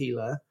faith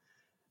healer,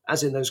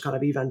 as in those kind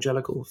of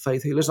evangelical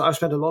faith healers. I've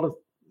spent a lot of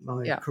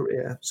my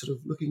career sort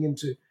of looking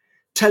into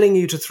telling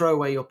you to throw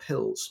away your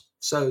pills.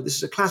 So this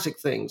is a classic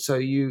thing. So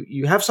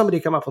you have somebody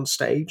come up on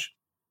stage,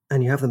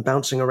 and you have them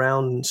bouncing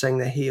around and saying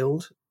they're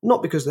healed,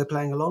 not because they're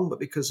playing along, but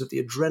because of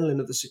the adrenaline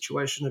of the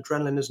situation.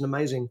 Adrenaline is an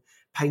amazing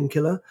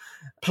painkiller.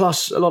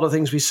 Plus, a lot of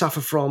things we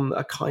suffer from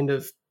are kind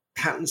of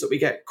patterns that we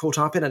get caught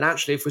up in. And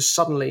actually, if we're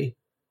suddenly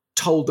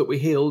told that we're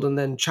healed and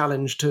then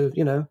challenged to,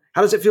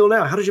 how does it feel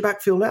now? How does your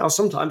back feel now?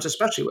 Sometimes,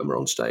 especially when we're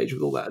on stage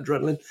with all that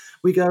adrenaline,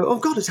 we go, oh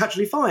God, it's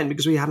actually fine,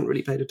 because we hadn't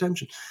really paid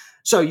attention.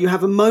 So you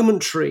have a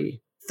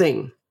momentary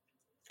thing,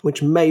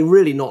 which may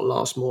really not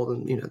last more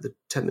than, the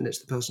 10 minutes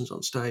the person's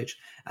on stage.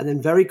 And then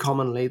very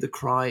commonly the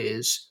cry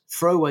is,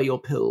 throw away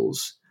your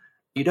pills.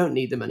 You don't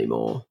need them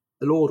anymore.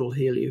 The Lord will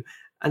heal you.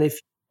 And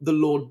if the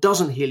Lord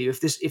doesn't heal you, if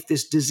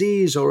this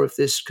disease or if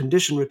this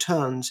condition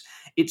returns,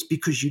 it's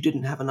because you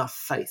didn't have enough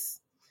faith.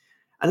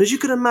 And as you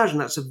can imagine,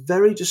 that's a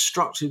very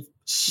destructive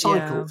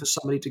cycle for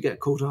somebody to get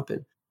caught up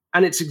in.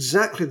 And it's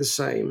exactly the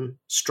same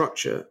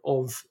structure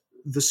of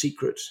The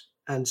Secret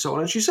and so on.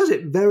 And she says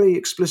it very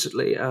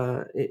explicitly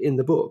in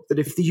the book, that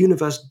if the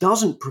universe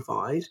doesn't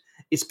provide,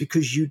 it's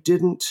because you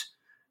didn't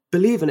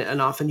believe in it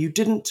enough and you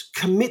didn't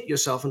commit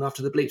yourself enough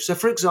to the belief. So,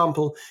 for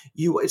example,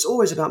 it's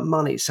always about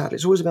money, sadly.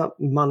 It's always about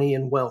money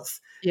and wealth.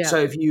 Yeah. So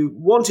if you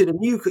want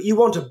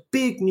a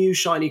big, new,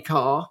 shiny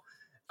car,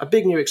 a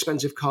big, new,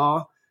 expensive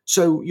car,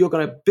 so you're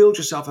going to build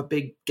yourself a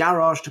big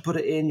garage to put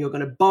it in. You're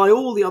going to buy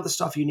all the other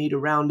stuff you need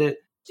around it.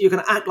 You're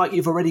going to act like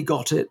you've already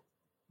got it,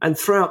 and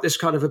throw out this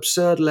kind of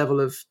absurd level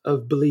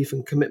of belief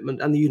and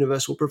commitment, and the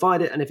universe will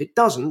provide it. And if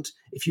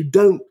you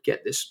don't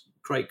get this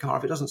great car,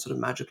 if it doesn't sort of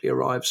magically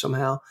arrive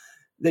somehow,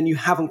 then you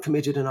haven't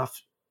committed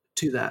enough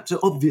to that. So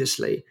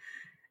obviously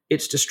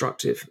it's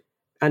destructive,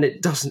 and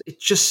it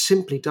just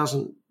simply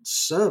doesn't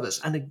serve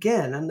us. And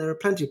again, and there are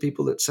plenty of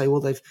people that say,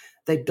 well,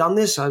 they've done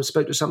this. I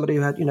spoke to somebody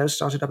who had,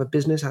 started up a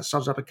business, had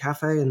started up a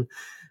cafe, and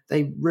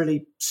they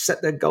really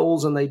set their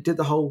goals and they did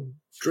the whole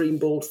dream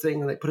board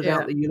thing, and they put it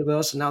out in the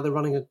universe, and now they're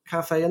running a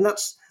cafe. And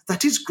that's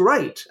that is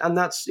great. And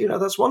that's,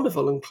 that's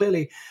wonderful. And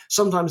clearly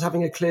sometimes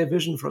having a clear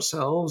vision for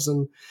ourselves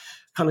and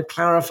kind of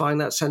clarifying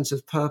that sense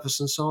of purpose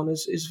and so on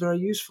is very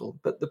useful.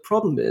 But the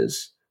problem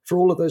is, for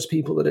all of those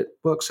people that it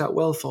works out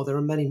well for, there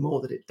are many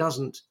more that it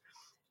doesn't.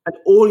 And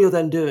all you're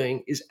then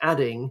doing is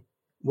adding,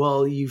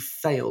 well, you've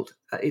failed.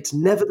 It's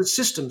never the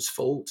system's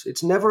fault.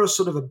 It's never a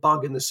sort of a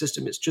bug in the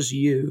system. It's just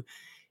you.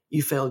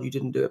 You failed. You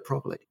didn't do it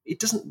properly. It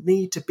doesn't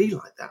need to be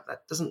like that.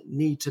 That doesn't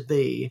need to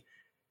be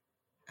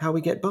how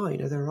we get by.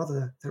 There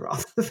are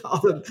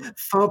other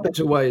far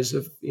better ways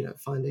of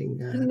finding.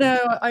 No,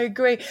 I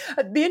agree.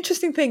 The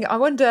interesting thing, I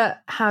wonder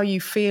how you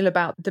feel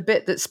about the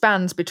bit that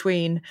spans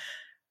between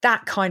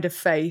that kind of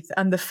faith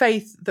and the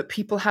faith that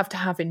people have to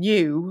have in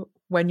you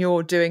when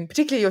you're doing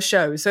particularly your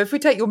shows. So if we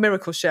take your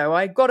miracle show,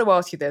 I got to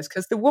ask you this,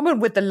 because the woman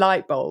with the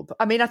light bulb,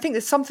 I mean, I think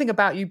there's something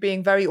about you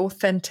being very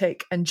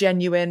authentic and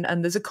genuine,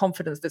 and there's a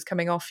confidence that's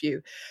coming off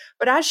you.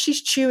 But as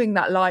she's chewing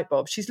that light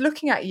bulb, she's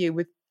looking at you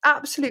with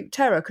absolute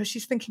terror because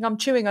she's thinking, I'm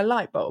chewing a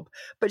light bulb.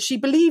 But she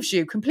believes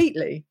you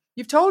completely.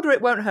 You've told her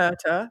it won't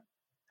hurt her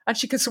and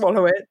she can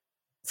swallow it.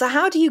 So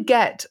how do you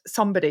get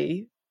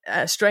somebody,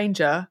 a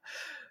stranger,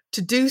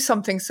 to do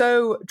something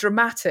so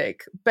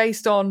dramatic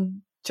based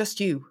on just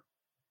you?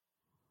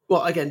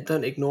 Well, again,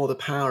 don't ignore the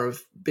power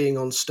of being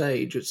on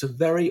stage. It's a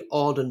very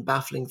odd and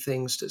baffling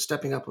thing,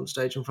 stepping up on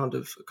stage in front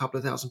of a couple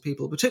of thousand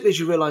people, particularly as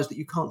you realize that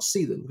you can't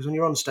see them, because when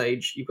you're on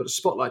stage, you've got a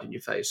spotlight in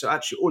your face. So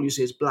actually all you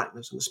see is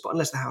blackness in the spot,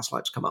 unless the house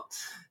lights come up.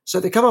 So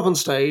they come up on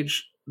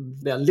stage,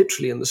 they're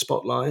literally in the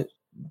spotlight,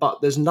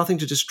 but there's nothing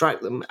to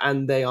distract them,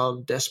 and they are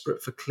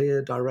desperate for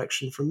clear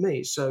direction from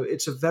me. So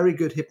it's a very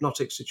good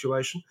hypnotic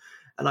situation.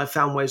 And I've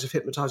found ways of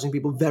hypnotizing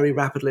people very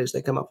rapidly as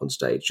they come up on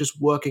stage,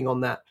 just working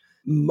on that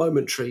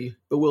momentary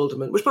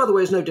bewilderment, which, by the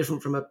way, is no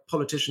different from a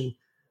politician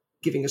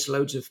giving us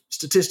loads of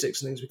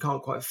statistics and things we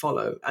can't quite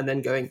follow, and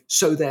then going,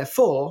 so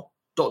therefore, ...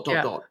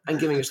 and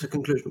giving us the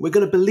conclusion. We're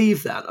going to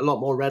believe that a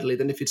lot more readily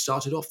than if you'd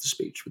started off the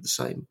speech with the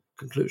same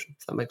conclusion,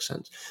 if that makes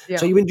sense. Yeah.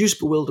 So you induce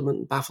bewilderment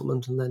and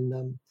bafflement,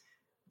 and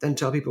then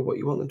tell people what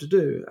you want them to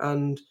do.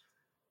 And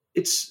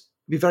it's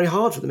be very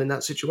hard for them in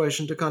that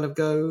situation to kind of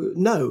go,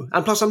 no.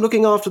 And plus I'm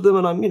looking after them,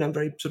 and I'm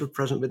very sort of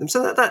present with them.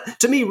 So that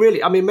to me,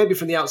 really, I mean, maybe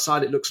from the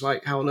outside, it looks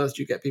like, how on earth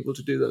do you get people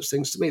to do those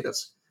things? To me,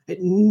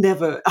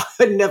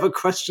 I never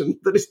questioned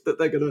that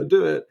they're going to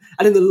do it.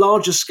 And in the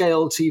larger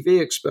scale TV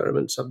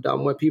experiments I've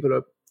done, where people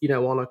are,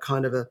 on a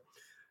kind of a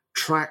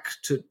track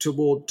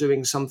toward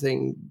doing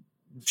something,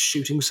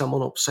 shooting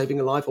someone or saving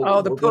a life,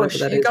 or the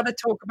push. You've got to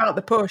talk about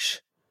the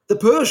push. The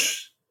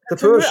push.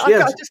 Yes.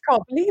 I just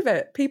can't believe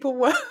it. People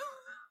were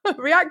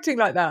reacting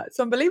like that. It's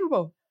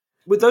unbelievable.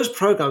 With those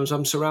programs,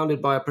 I'm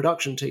surrounded by a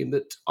production team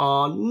that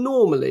are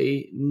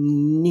normally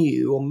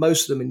new, or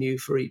most of them are new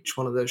for each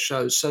one of those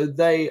shows. So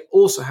they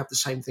also have the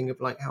same thing of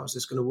like, how is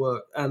this going to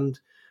work? And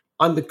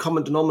I'm the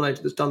common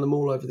denominator that's done them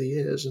all over the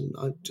years. And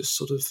I just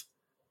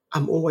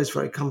I'm always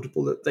very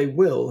comfortable that they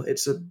will.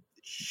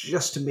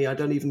 Just to me, I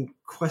don't even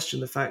question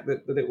the fact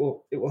that it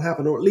will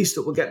happen, or at least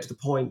that we'll get to the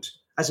point.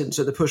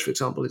 So the push, for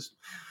example, is,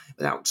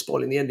 without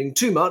spoiling the ending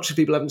too much if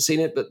people haven't seen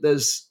it, but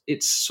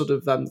it's sort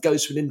of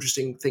goes to an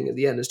interesting thing at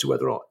the end as to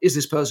whether or not is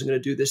this person going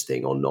to do this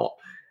thing or not.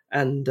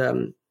 And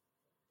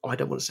I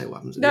don't want to say what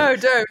happens. No,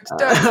 don't,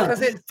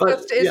 because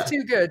it's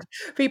too good.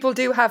 People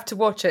do have to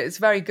watch it. It's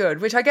very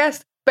good, which I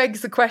guess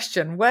begs the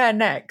question, where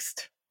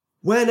next?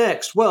 Where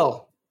next?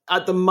 Well,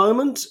 at the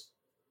moment,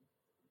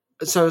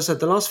 so as I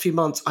said, the last few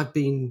months I've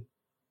been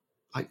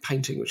like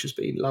painting, which has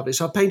been lovely.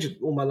 So I've painted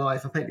all my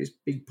life. I paint these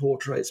big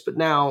portraits, but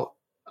now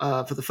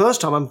for the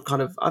first time,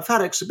 I've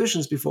had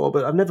exhibitions before,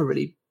 but I've never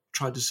really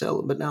tried to sell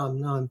them. But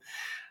now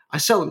I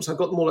sell them. So I've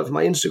got them all over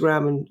my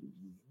Instagram and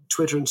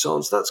Twitter and so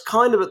on. So that's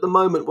kind of at the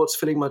moment what's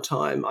filling my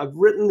time. I've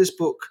written this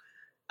book,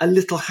 A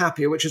Little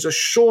Happier, which is a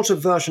shorter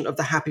version of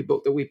the Happy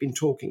book that we've been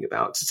talking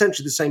about. It's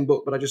essentially the same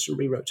book, but I just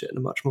rewrote it in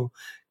a much more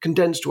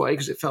condensed way,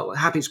 because it felt like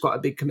Happy is quite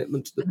a big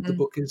commitment that the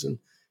book is, and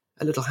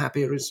A Little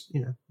Happier is,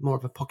 more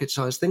of a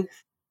pocket-sized thing.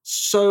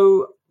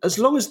 So as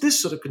long as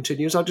this sort of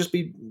continues, I'll just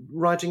be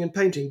writing and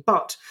painting.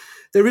 But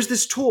there is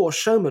this tour,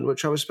 Showman,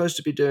 which I was supposed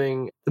to be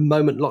doing the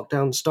moment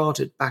lockdown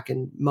started back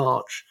in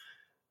March.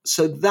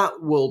 So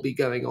that will be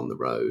going on the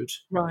road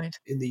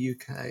in the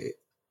UK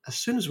as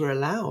soon as we're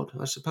allowed,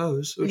 I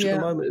suppose, which at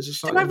the moment is a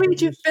slightly... Did I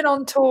read you've been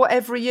on tour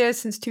every year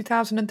since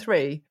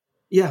 2003?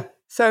 Yeah.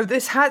 So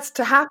this has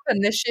to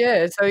happen this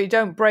year, so you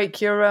don't break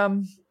your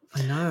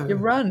I know. your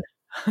run.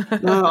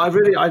 No,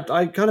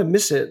 I kind of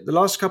miss it. The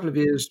last couple of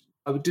years,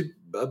 I did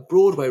a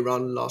Broadway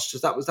run last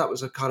year. That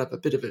was a kind of a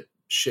bit of a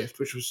shift,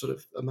 which was sort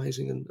of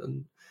amazing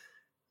and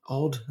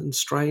odd and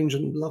strange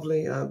and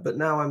lovely. But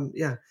now I'm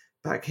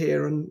back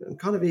here and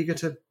kind of eager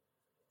to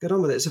get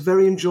on with it. It's a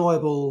very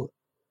enjoyable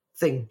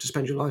thing to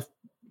spend your life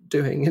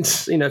doing.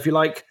 It's, if you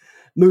like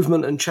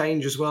movement and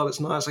change as well, it's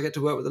nice. I get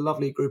to work with a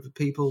lovely group of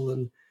people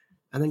and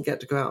then get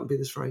to go out and be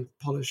this very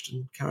polished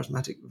and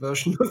charismatic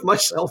version of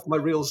myself, my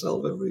real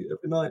self every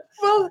night.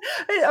 Well,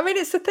 I mean,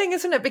 it's the thing,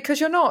 isn't it? Because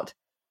you're not,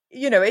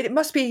 it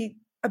must be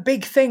a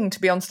big thing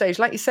to be on stage,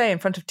 like you say, in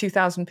front of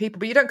 2,000 people,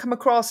 but you don't come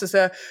across as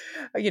a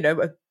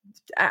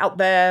out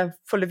there,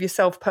 full of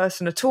yourself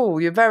person at all.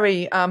 You're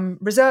very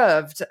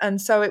reserved,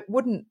 and so it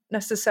wouldn't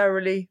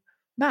necessarily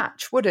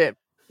match, would it?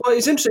 Well,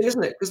 it's interesting,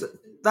 isn't it? Because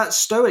that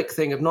stoic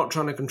thing of not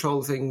trying to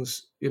control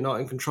things you're not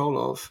in control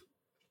of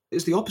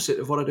is the opposite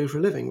of what I do for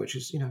a living, which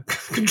is,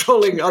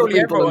 controlling other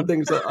people everyone. and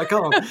things that I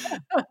can't.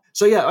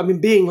 So, yeah, I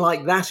mean, being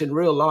like that in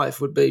real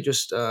life would be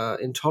just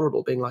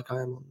intolerable, being like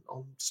I am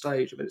on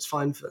stage. I mean, it's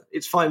fine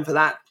for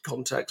that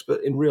context,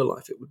 but in real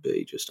life, it would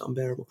be just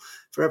unbearable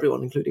for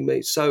everyone, including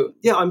me. So,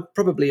 yeah, I'm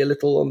probably a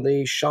little on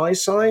the shy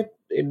side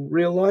in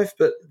real life,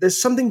 but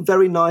there's something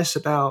very nice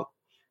about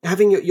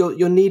having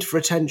your need for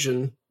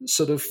attention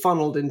sort of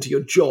funneled into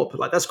your job.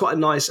 Like, that's quite a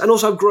nice, and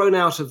also I've grown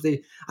out of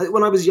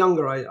when I was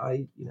younger,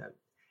 I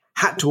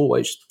had to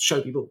always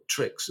show people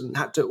tricks and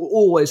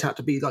always had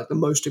to be like the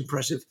most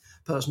impressive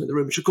person in the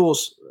room, which of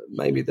course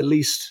maybe the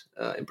least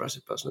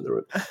impressive person in the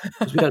room,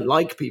 because we don't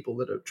like people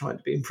that are trying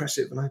to be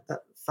impressive, and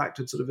that fact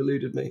had sort of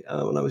eluded me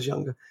when I was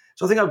younger.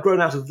 So I think I've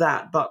grown out of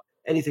that, but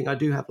anything I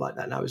do have like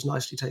that now is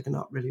nicely taken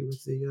up really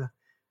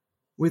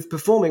with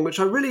performing, which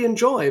I really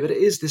enjoy, but it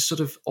is this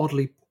sort of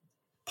oddly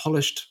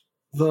polished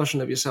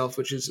version of yourself,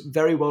 which is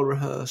very well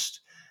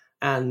rehearsed,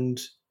 and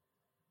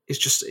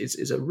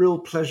it's a real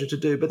pleasure to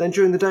do. But then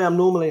during the day, I'm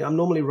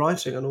normally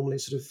writing. I normally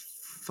sort of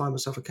find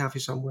myself a cafe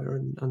somewhere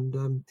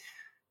and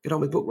get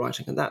on with book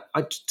writing. And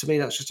to me,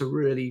 that's just a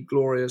really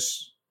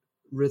glorious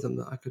rhythm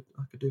that I could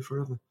do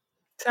forever.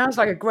 Sounds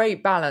like a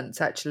great balance,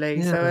 actually.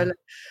 Yeah. So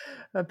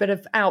a bit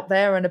of out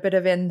there and a bit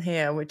of in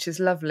here, which is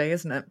lovely,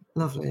 isn't it?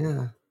 Lovely,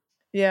 yeah.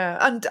 Yeah,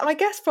 and I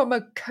guess from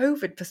a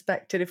COVID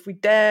perspective, if we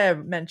dare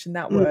mention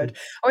that word,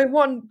 I mean,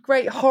 one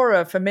great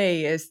horror for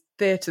me is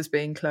theatres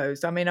being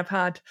closed. I mean, I've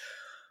had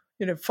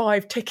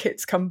 5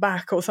 tickets come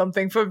back or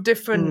something for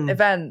different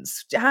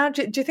events. How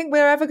do you think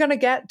we're ever going to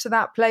get to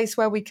that place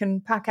where we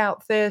can pack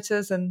out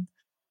theatres and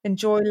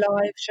enjoy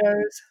live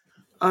shows?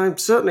 I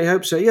certainly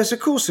hope so. Yes, of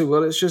course we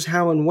will. It's just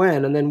how and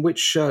when, and then which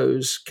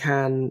shows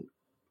can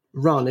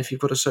run if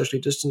you've got a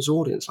socially distanced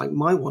audience. Like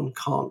my one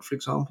can't, for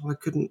example.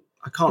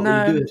 I can't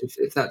really do it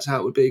if that's how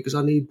it would be, because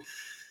I need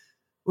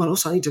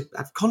to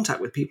have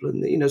contact with people,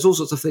 and there's all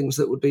sorts of things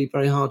that would be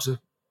very hard to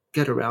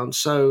get around.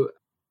 So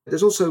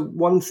there's also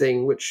one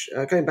thing which,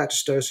 going back to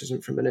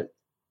Stoicism for a minute,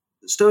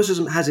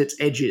 Stoicism has its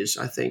edges,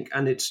 I think,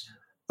 and it's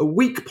a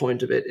weak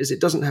point of it is it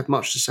doesn't have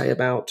much to say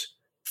about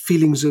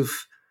feelings of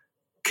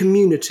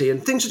community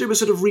and things to do with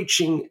sort of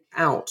reaching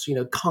out,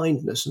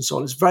 kindness and so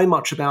on. It's very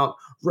much about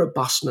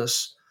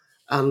robustness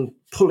and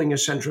pulling a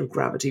center of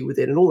gravity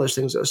within and all those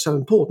things that are so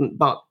important.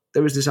 But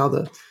there is this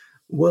other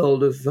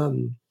world of,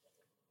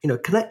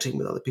 connecting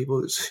with other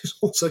people is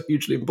also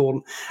hugely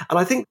important. And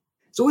I think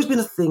it's always been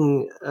a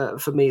thing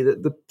for me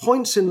that the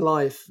points in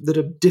life that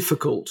are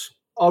difficult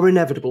are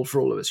inevitable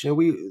for all of us.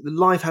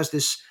 Life has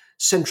this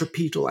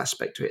centripetal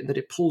aspect to it, and that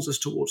it pulls us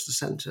towards the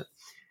center.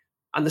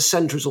 And the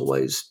center is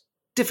always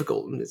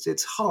difficult, and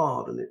it's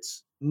hard, and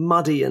it's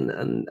muddy, and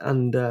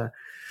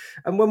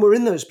when we're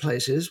in those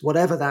places,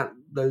 whatever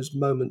those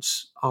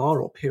moments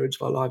are or periods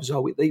of our lives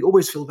are, they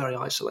always feel very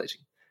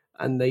isolating,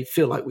 and they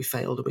feel like we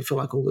failed, and we feel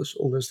like all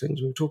those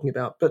things we were talking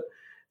about. But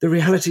the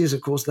reality is,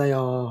 of course, they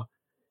are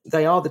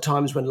the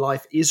times when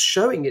life is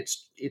showing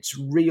its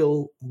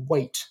real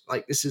weight.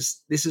 Like this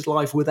is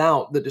life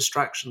without the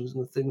distractions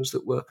and the things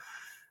that were,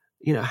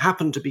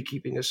 happen to be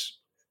keeping us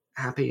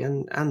happy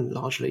and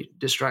largely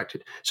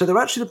distracted. So they're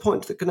actually the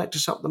points that connect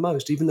us up the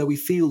most, even though we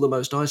feel the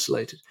most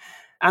isolated.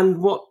 And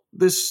what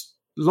this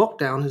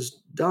lockdown has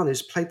done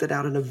is played that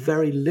out in a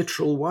very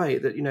literal way,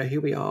 that,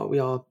 here we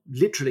are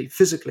literally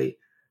physically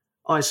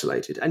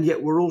isolated, and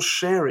yet we're all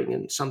sharing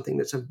in something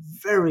that's a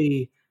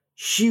very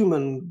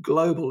human,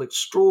 global,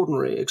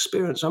 extraordinary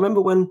experience. I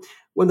remember when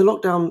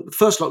the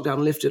first lockdown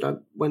lifted, I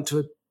went to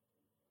a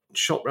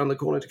shop around the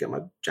corner to get my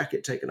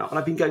jacket taken up, and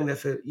I've been going there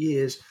for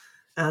years.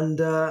 And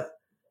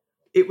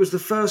it was the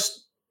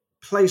first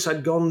place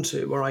I'd gone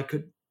to where I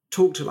could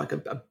talk to like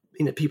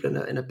people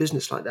in a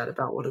business like that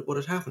about what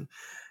had happened.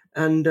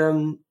 And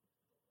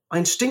I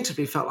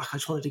instinctively felt like I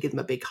just wanted to give them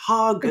a big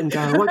hug and go,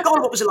 "Oh my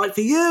God, what was it like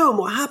for you? And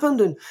what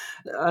happened?"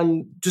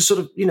 And just sort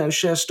of,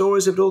 share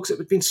stories of it all, because it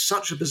had been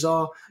such a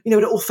bizarre,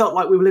 it all felt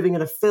like we were living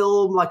in a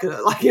film, like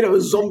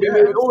a zombie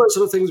movie, all those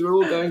sort of things we were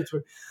all going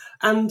through.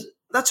 And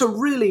that's a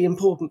really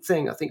important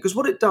thing, I think, because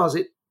what it does,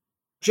 it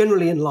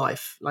generally in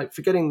life, like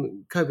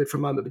forgetting COVID for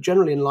a moment, but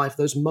generally in life,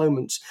 those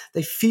moments,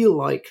 they feel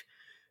like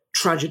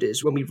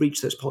tragedies when we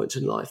reach those points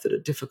in life that are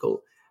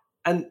difficult.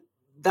 And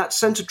that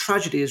sense of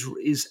tragedy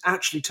is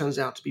actually turns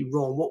out to be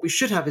wrong. What we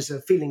should have is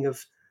a feeling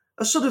of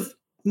a sort of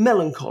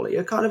melancholy,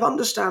 a kind of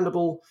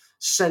understandable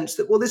sense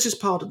that, well, this is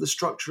part of the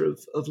structure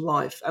of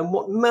life. And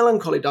what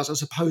melancholy does,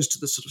 as opposed to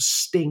the sort of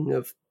sting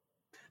of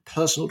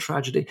personal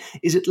tragedy,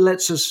 is it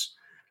lets us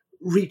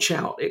reach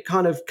out. It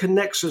kind of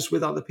connects us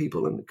with other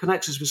people and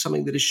connects us with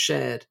something that is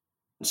shared.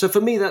 So for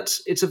me,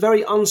 it's a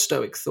very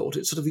unstoic thought.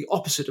 It's sort of the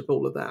opposite of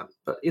all of that,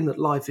 but in that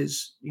life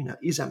is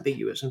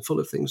ambiguous and full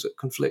of things that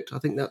conflict. I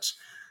think that's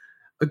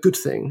a good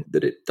thing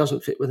that it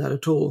doesn't fit with that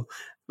at all.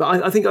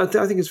 But I think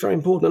it's very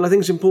important. And I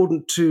think it's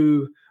important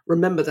to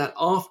remember that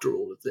after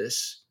all of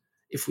this,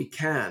 if we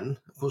can,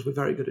 of course, we're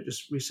very good at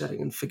just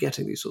resetting and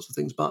forgetting these sorts of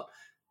things, but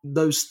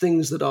those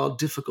things that are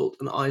difficult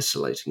and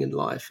isolating in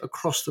life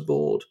across the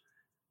board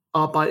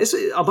are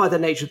by their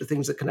nature the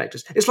things that connect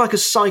us. It's like a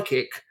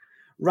psychic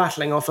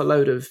rattling off a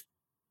load of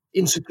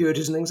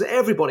insecurities and things that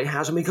everybody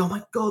has, and we go, oh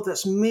my God,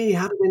 that's me.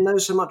 How do they know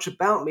so much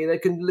about me?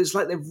 It's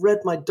like they've read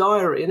my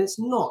diary, and it's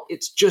not.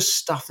 It's just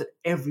stuff that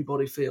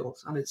everybody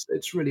feels, and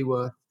it's really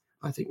worth,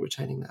 I think,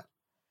 retaining that.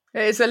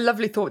 It's a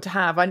lovely thought to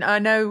have. I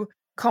know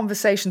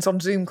conversations on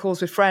Zoom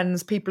calls with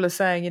friends, people are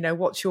saying,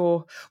 what's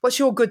your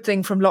good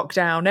thing from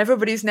lockdown?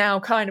 Everybody's now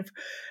kind of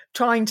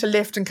trying to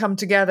lift and come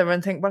together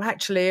and think, well,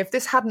 actually, if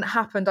this hadn't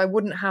happened, I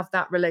wouldn't have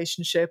that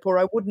relationship, or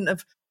I wouldn't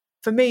have.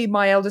 For me,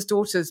 my eldest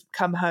daughter's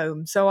come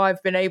home, so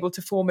I've been able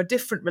to form a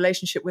different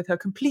relationship with her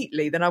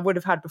completely than I would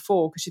have had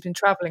before because she's been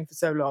traveling for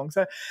so long.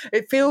 So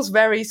it feels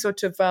very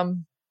sort of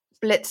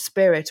blitz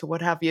spirit or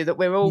what have you, that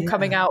we're all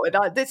coming out with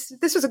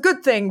this was a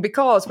good thing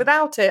because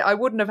without it, I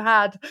wouldn't have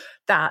had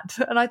that.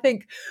 And I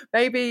think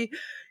maybe,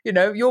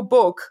 your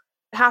book,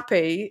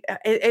 Happy,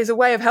 is a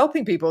way of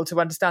helping people to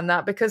understand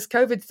that, because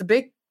COVID's the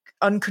big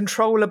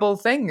uncontrollable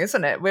thing,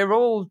 isn't it? We're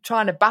all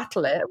trying to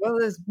battle it. Well,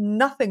 there's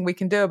nothing we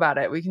can do about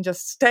it. We can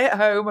just stay at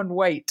home and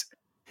wait.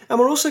 And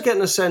we're also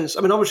getting a sense,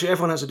 obviously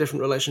everyone has a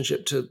different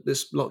relationship to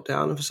this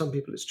lockdown, and for some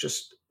people it's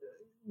just,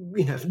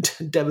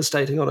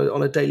 devastating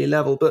on a daily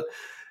level. But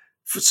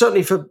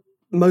certainly for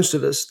most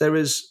of us, there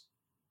is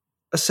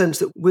a sense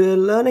that we're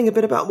learning a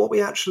bit about what we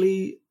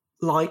actually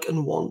like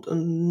and want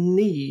and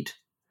need.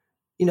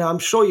 I'm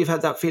sure you've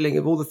had that feeling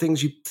of all the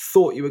things you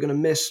thought you were going to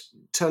miss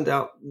turned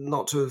out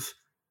not to have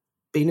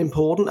been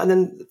important, and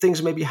then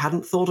things maybe you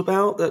hadn't thought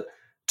about that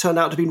turned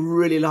out to be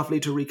really lovely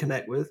to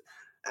reconnect with.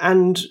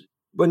 And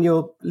when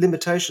your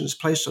limitations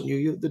placed on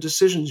you, the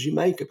decisions you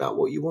make about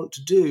what you want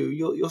to do,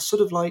 you're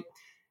sort of like,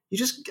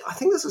 I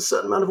think there's a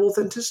certain amount of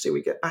authenticity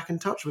we get back in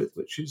touch with,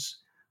 which is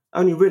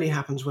only really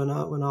happens when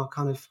our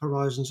kind of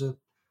horizons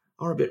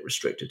are a bit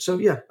restricted. So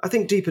yeah, I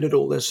think deep in it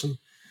all, there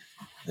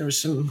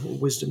is some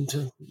wisdom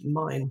to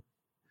mine.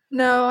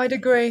 No, I'd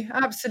agree.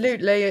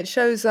 Absolutely. It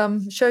shows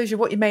you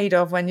what you're made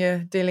of when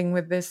you're dealing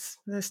with this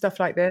stuff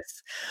like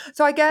this.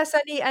 So I guess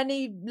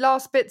any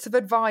last bits of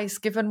advice,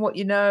 given what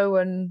you know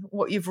and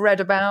what you've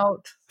read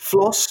about?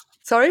 Floss.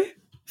 Sorry?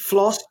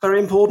 Floss, very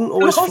important.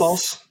 Always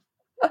floss.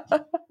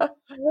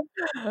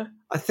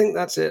 I think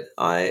that's it.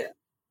 I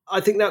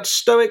think that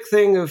stoic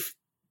thing of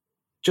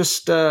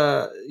just,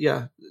 is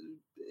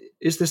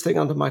this thing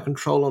under my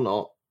control or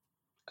not?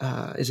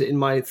 Is it in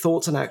my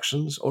thoughts and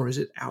actions, or is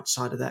it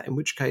outside of that? In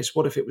which case,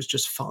 what if it was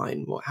just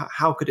fine?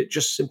 How could it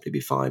just simply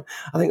be fine?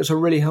 I think it's a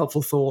really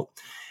helpful thought,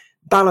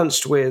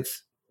 balanced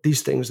with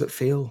these things that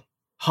feel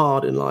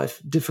hard in life,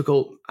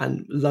 difficult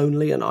and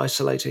lonely and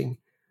isolating,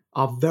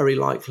 are very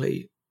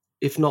likely,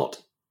 if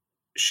not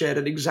shared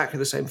in exactly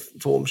the same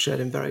form, shared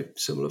in very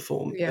similar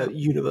form,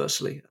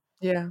 universally.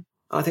 Yeah.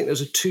 I think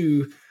those are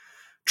two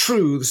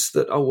truths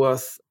that are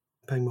worth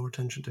paying more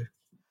attention to.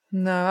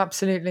 No,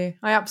 absolutely.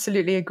 I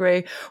absolutely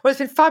agree. Well, it's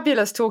been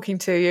fabulous talking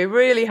to you. It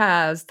really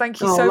has.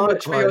 Thank you so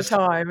much for your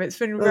time. It's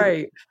been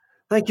great.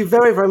 Thank you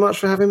very, very much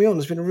for having me on.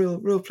 It's been a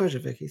real pleasure,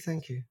 Vicky.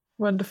 Thank you.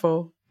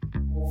 Wonderful.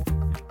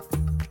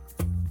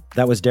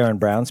 That was Darren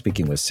Brown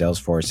speaking with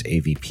Salesforce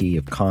AVP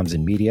of Comms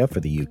and Media for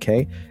the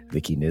UK,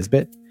 Vicky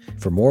Nisbet.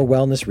 For more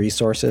wellness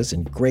resources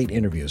and great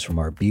interviews from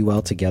our Be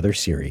Well Together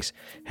series,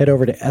 head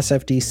over to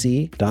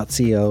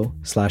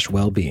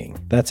sfdc.co/wellbeing.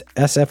 That's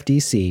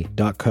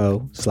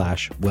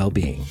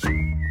sfdc.co/wellbeing.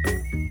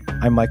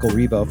 I'm Michael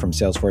Revo from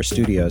Salesforce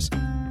Studios.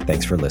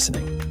 Thanks for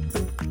listening.